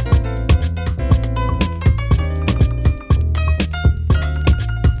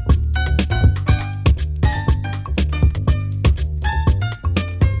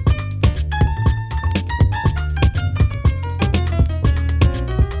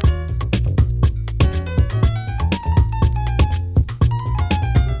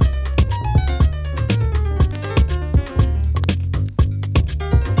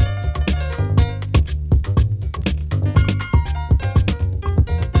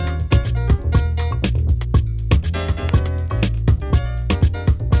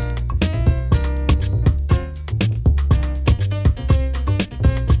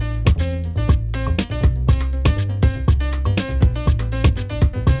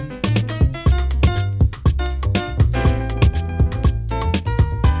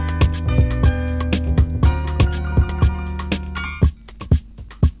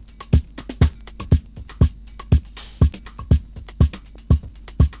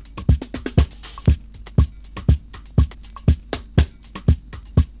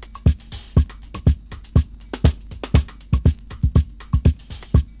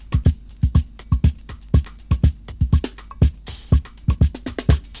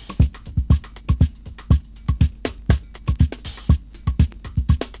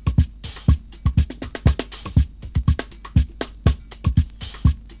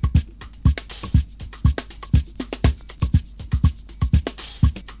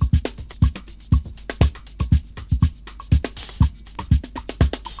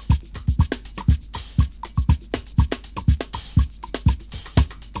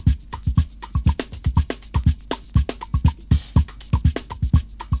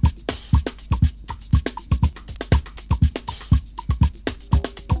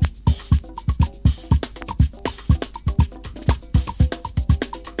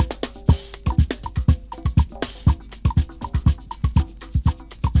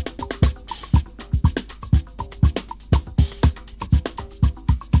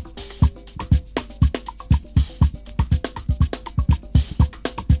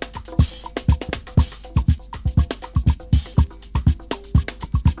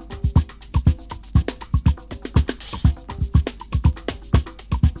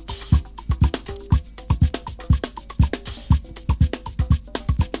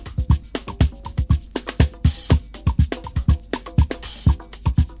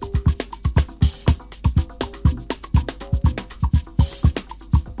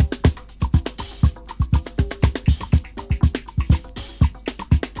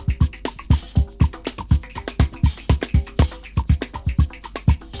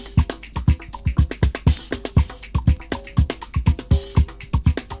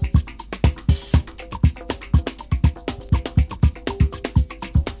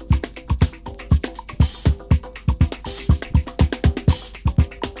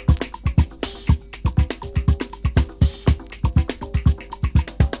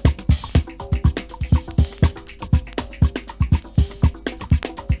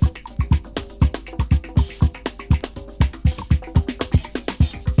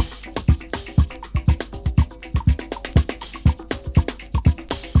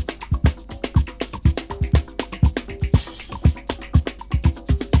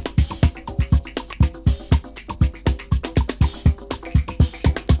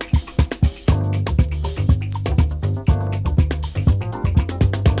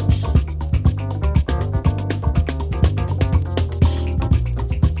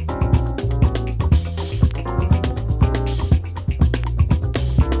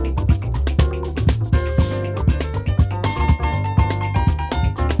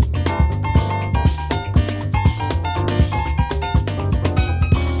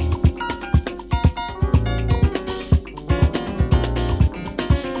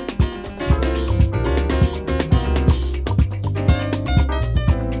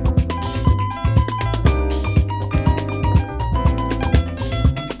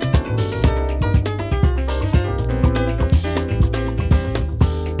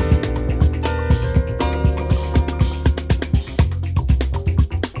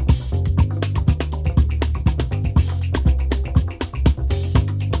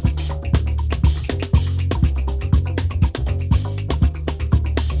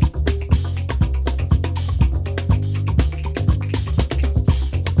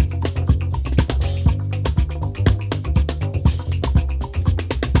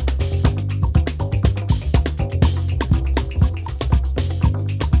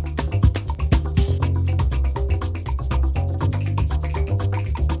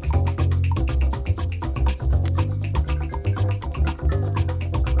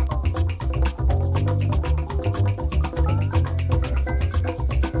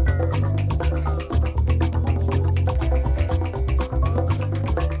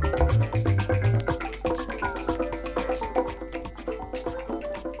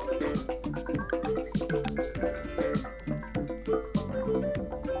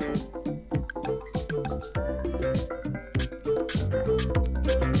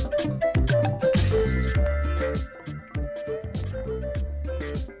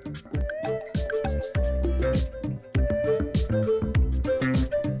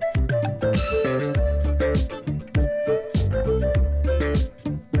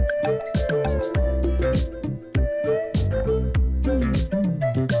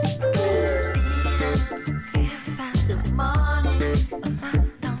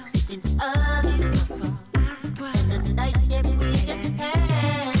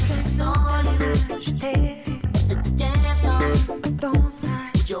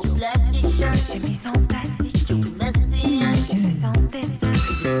 chemise en plastique, cheveux en dessin,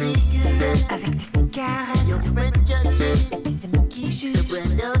 avec des cigarettes, et des amis qui jugent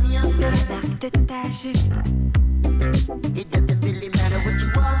la marque de ta jupe.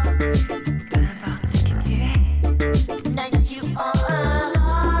 Peu importe ce que tu es, ce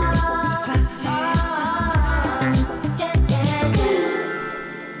soir tu es sur star. Yeah, yeah, yeah.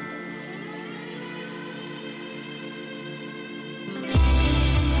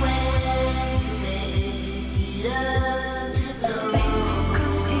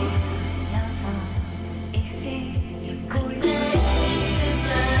 Quand tu l'enfant est fait couler,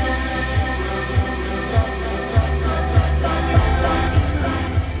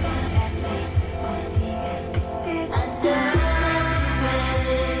 comme si elle baissait de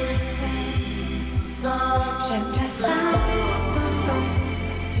j'aime la façon dont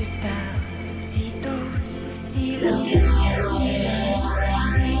tu parles, si douce, si lourde,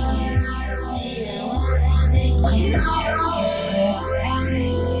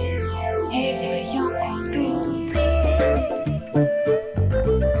 et voyons t'oublier.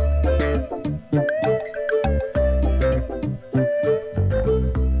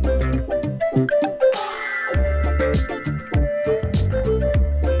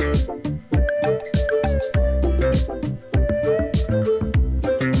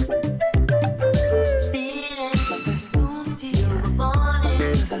 Dans ce sentier,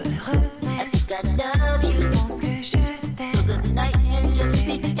 mauvais remède, je pense que je t'aime.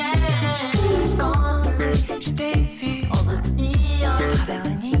 Je pensais, je t'ai vu à travers le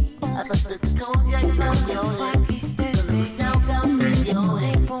néon. Une fois plus de baisers, on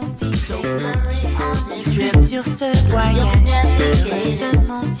répondit. Plus sur ce voyage, pas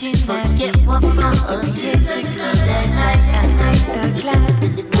seulement tu ma vie. Oublier ce qui laisse un œil de clap.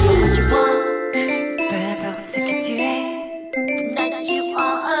 Peu importe ce que tu es.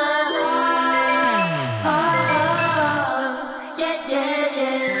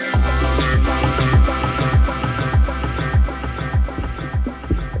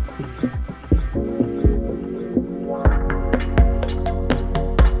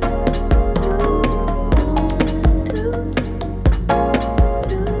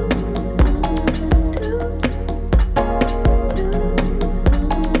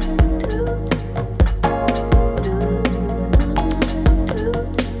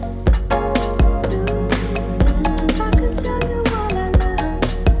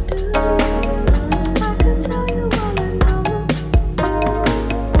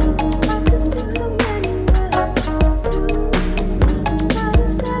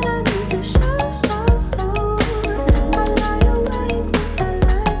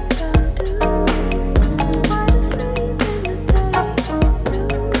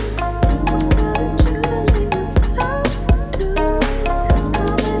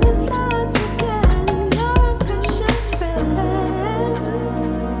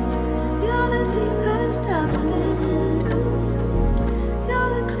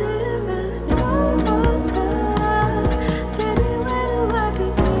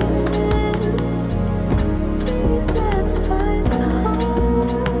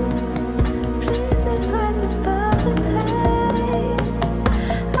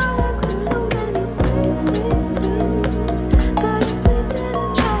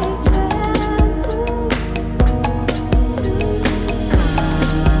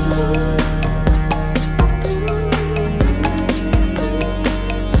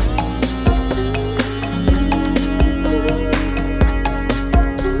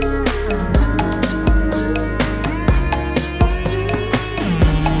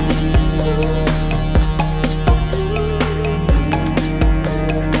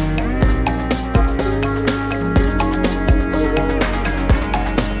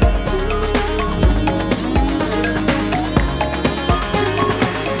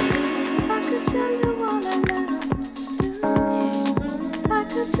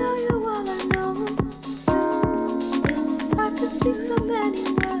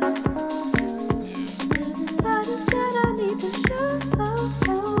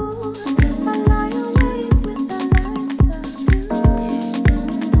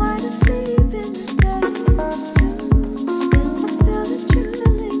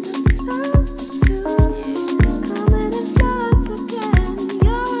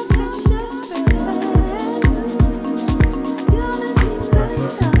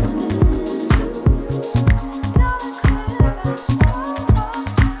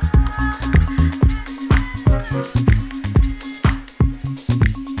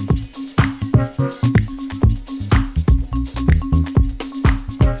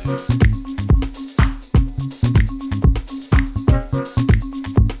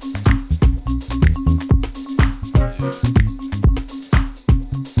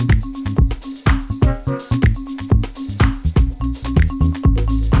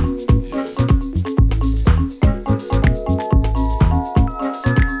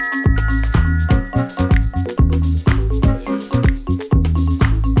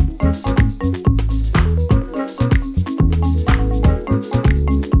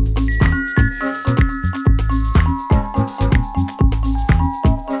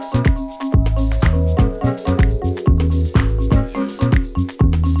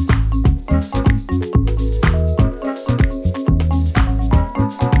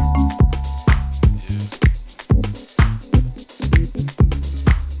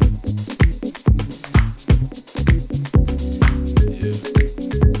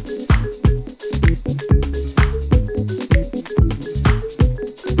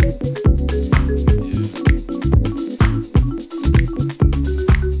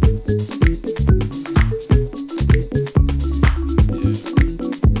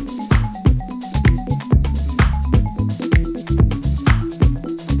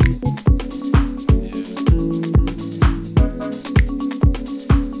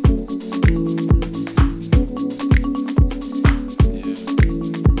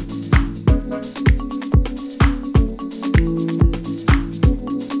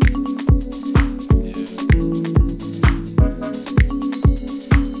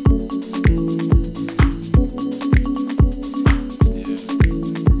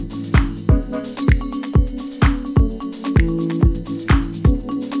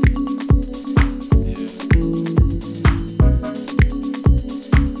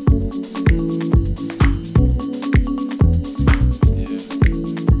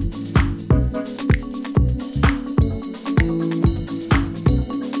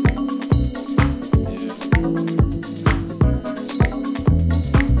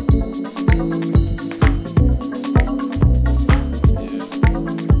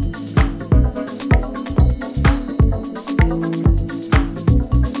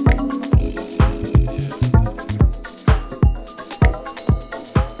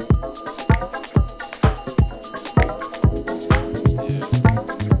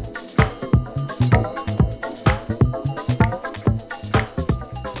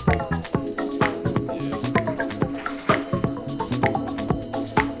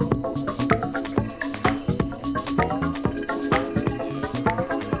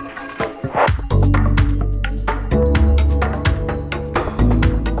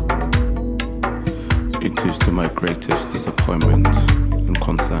 my greatest disappointment in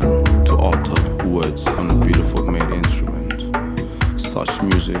concern to alter words on a beautiful made instrument. Such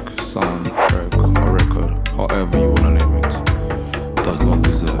music, soundtrack, or record, however you wanna name it, does not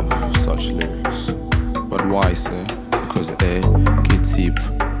deserve such lyrics. But why, sir? Because kitip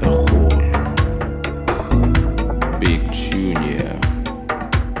echol. Big tune, yeah.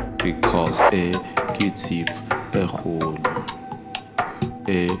 Because kitip echol.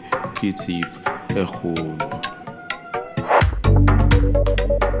 kitip echol.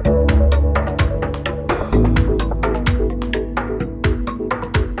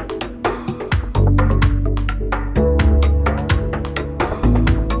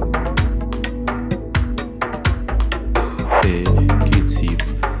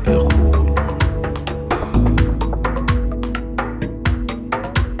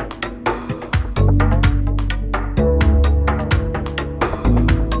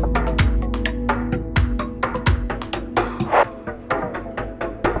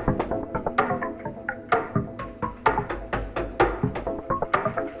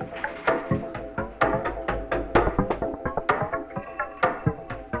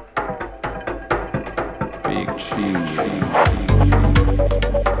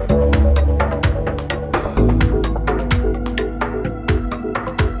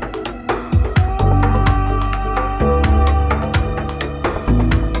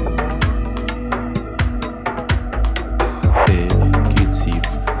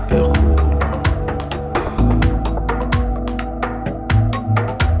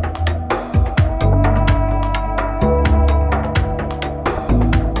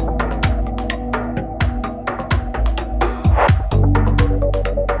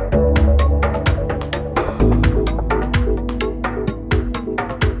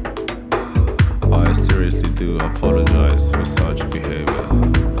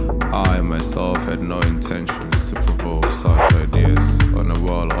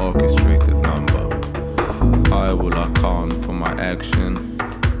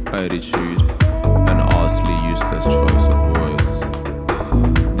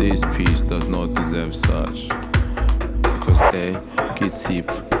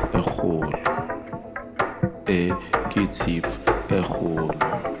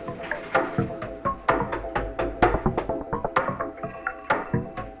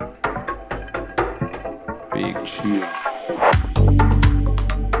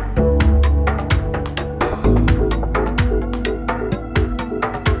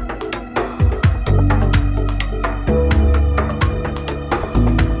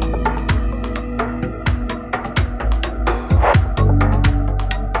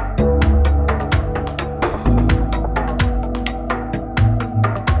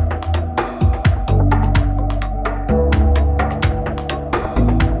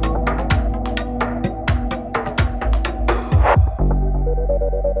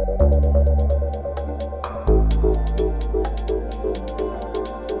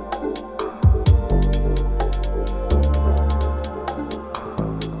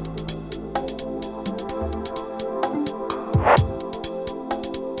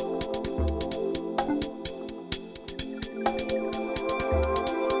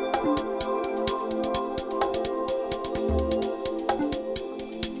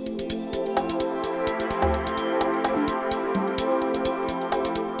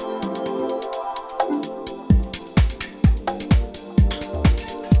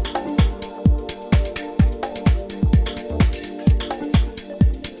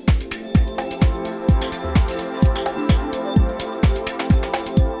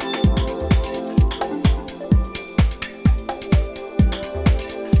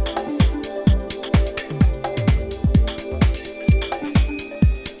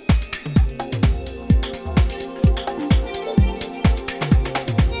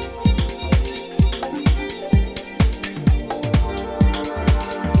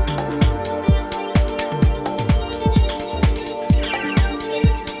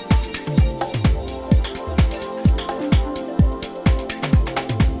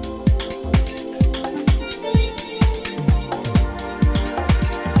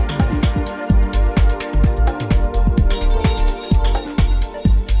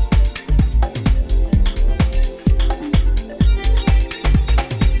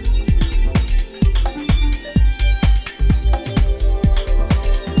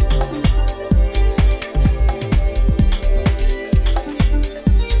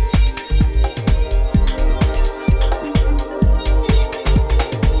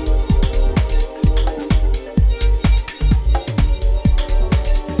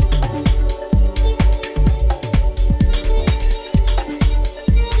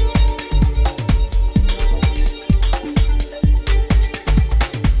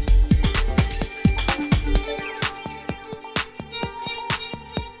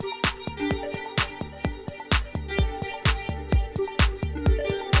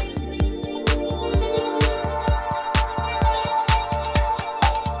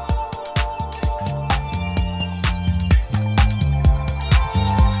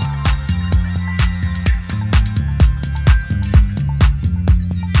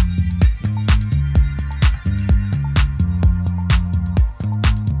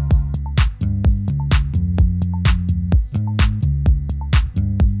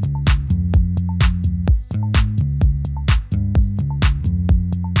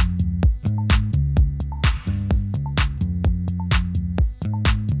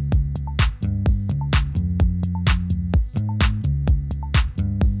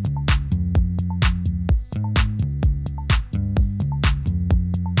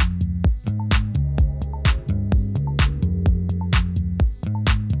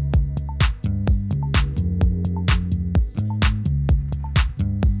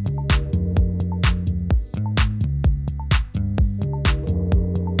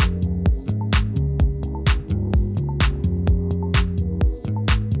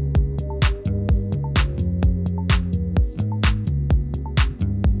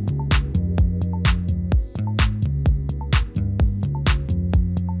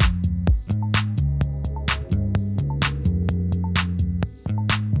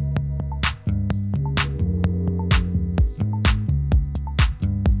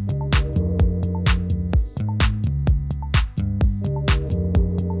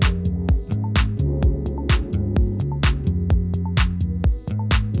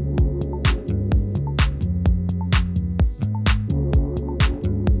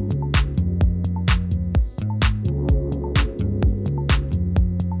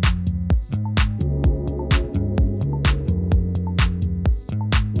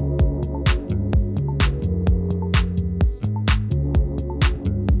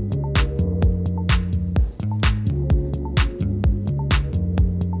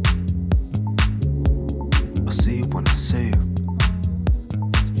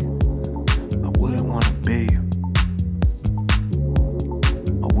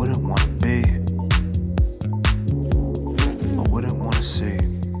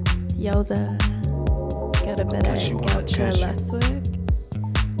 Yelda got a bit of Gaucho last work.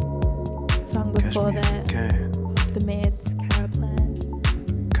 Song before that, The Meds, Caraplan.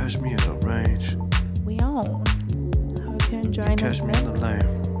 Catch me in the range. We on. Hope you're enjoying this Catch me in the lane.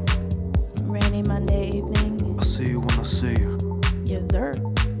 rainy Monday evening. I see you when I see you. Yes, sir.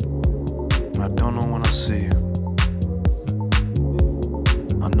 But I don't know when I see you.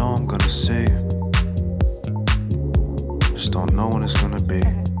 I know I'm gonna see you. Just don't know when it's gonna be.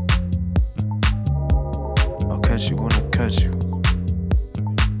 I'll catch you when I catch you.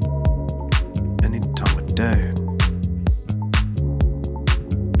 Any time of day.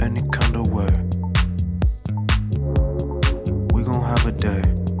 Any kind of way. We gon' have a day.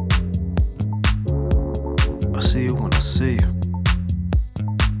 I see you when I see you.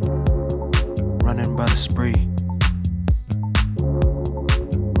 Running by the spree.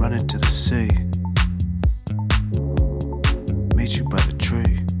 Running to the sea. Meet you by the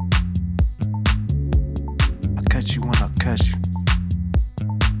tree. I catch you when I catch you.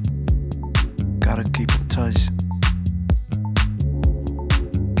 Gotta keep in touch.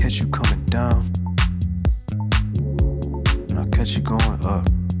 Catch you coming down. And I catch you going up.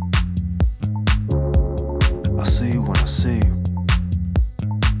 I see you when I see you.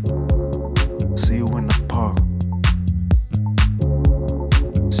 See you in the park.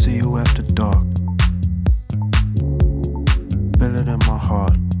 See you after dark. Feel it in my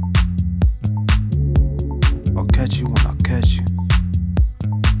heart. I'll catch you when I catch you.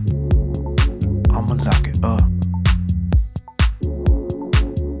 I'ma lock it up.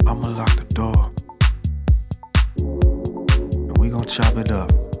 I'ma lock the door. And we gon' chop it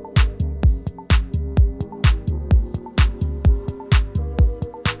up.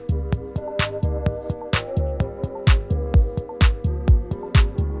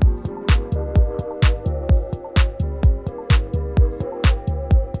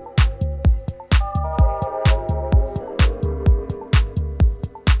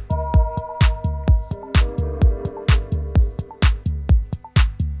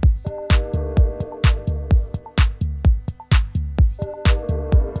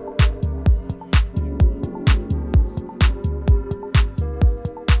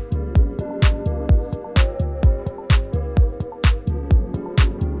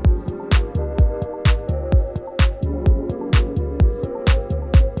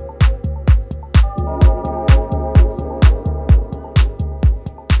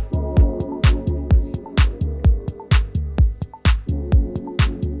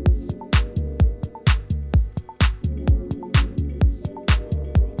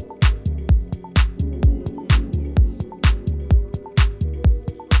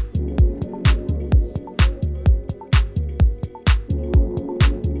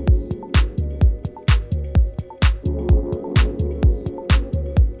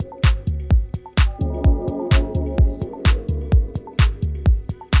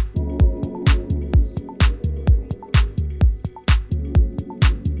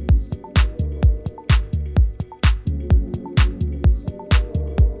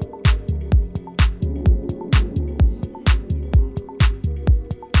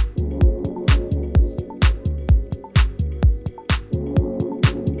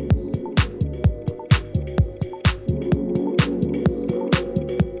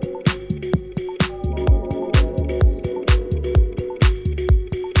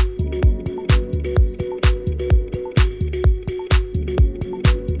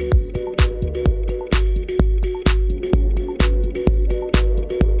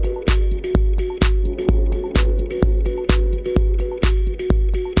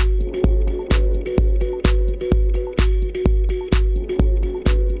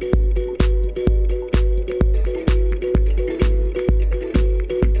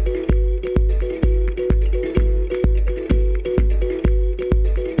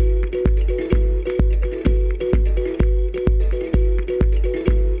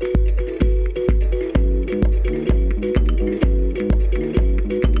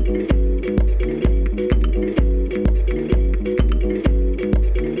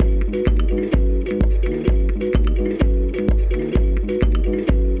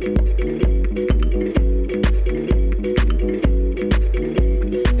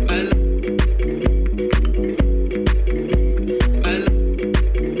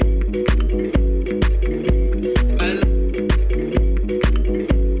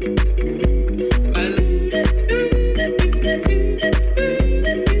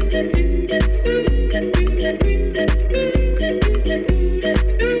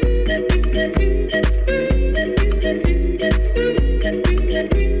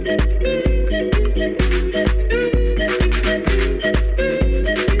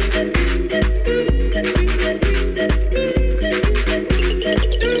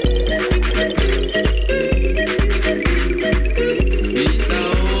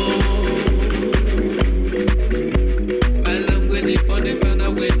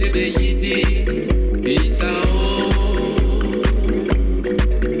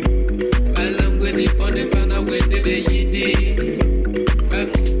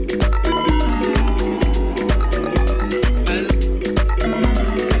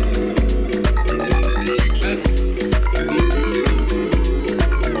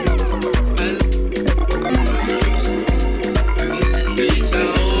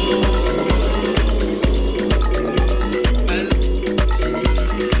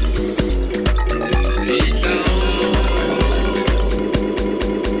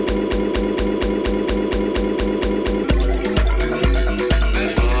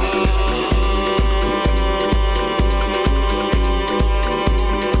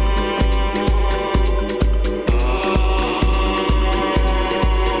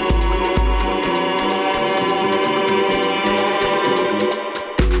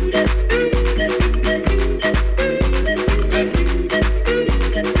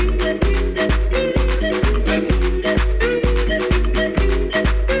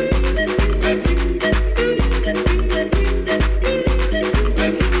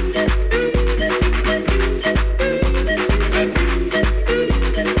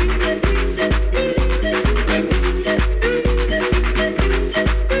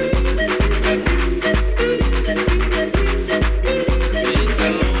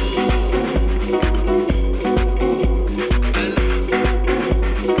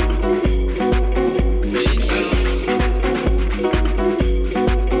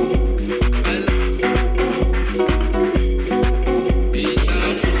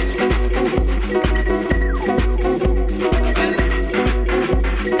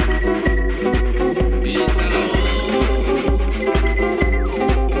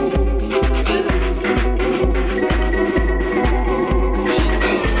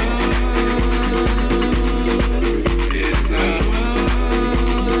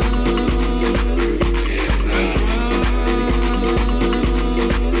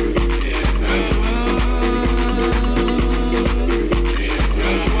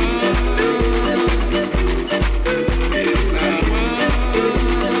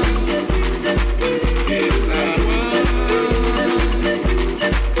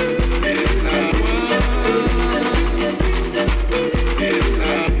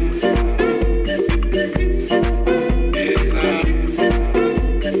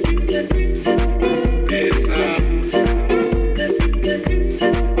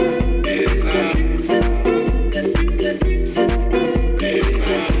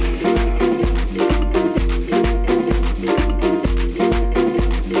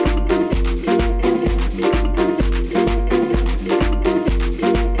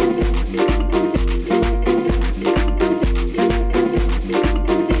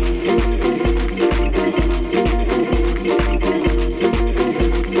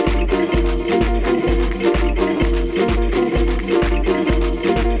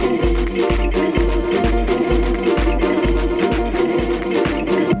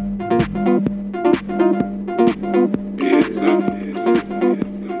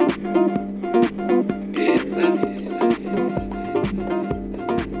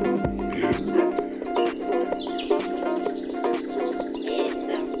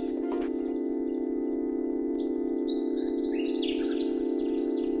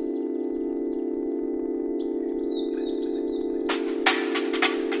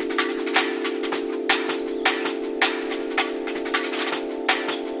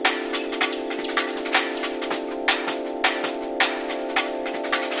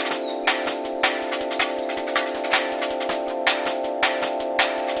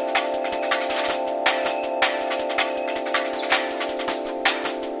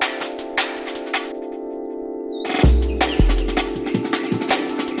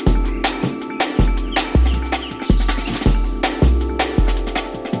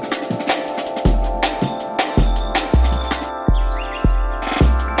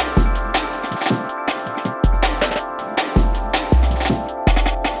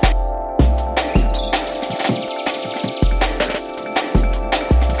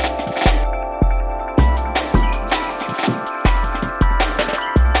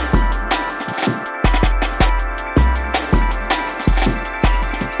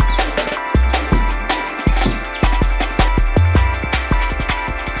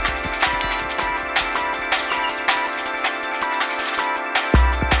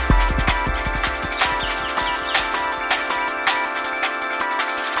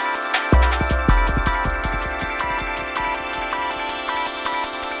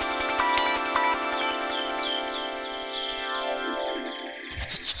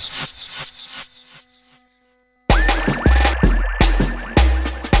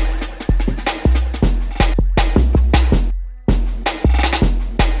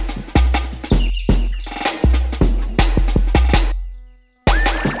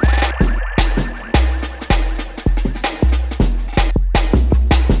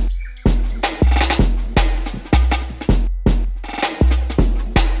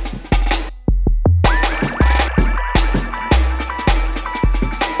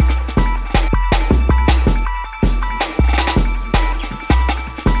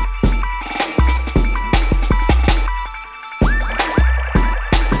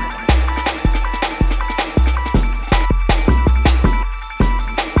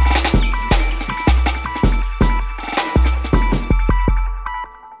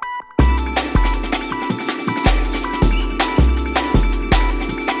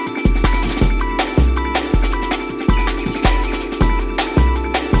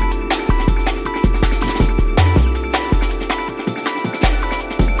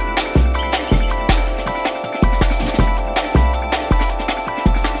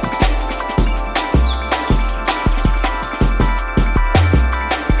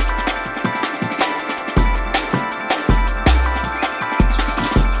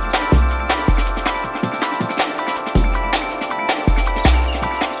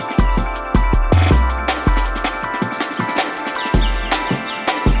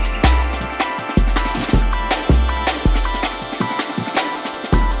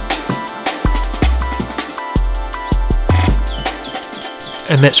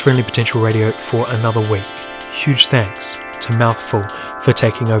 And that's Friendly Potential Radio for another week. Huge thanks to Mouthful for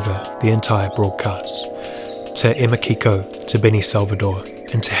taking over the entire broadcast, to Emma Kiko, to Benny Salvador,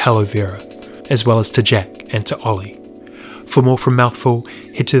 and to Hello Vera, as well as to Jack and to Ollie. For more from Mouthful,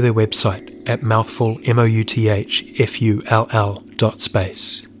 head to their website at mouthful,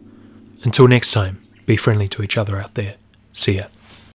 mouthfull.space. Until next time, be friendly to each other out there. See ya.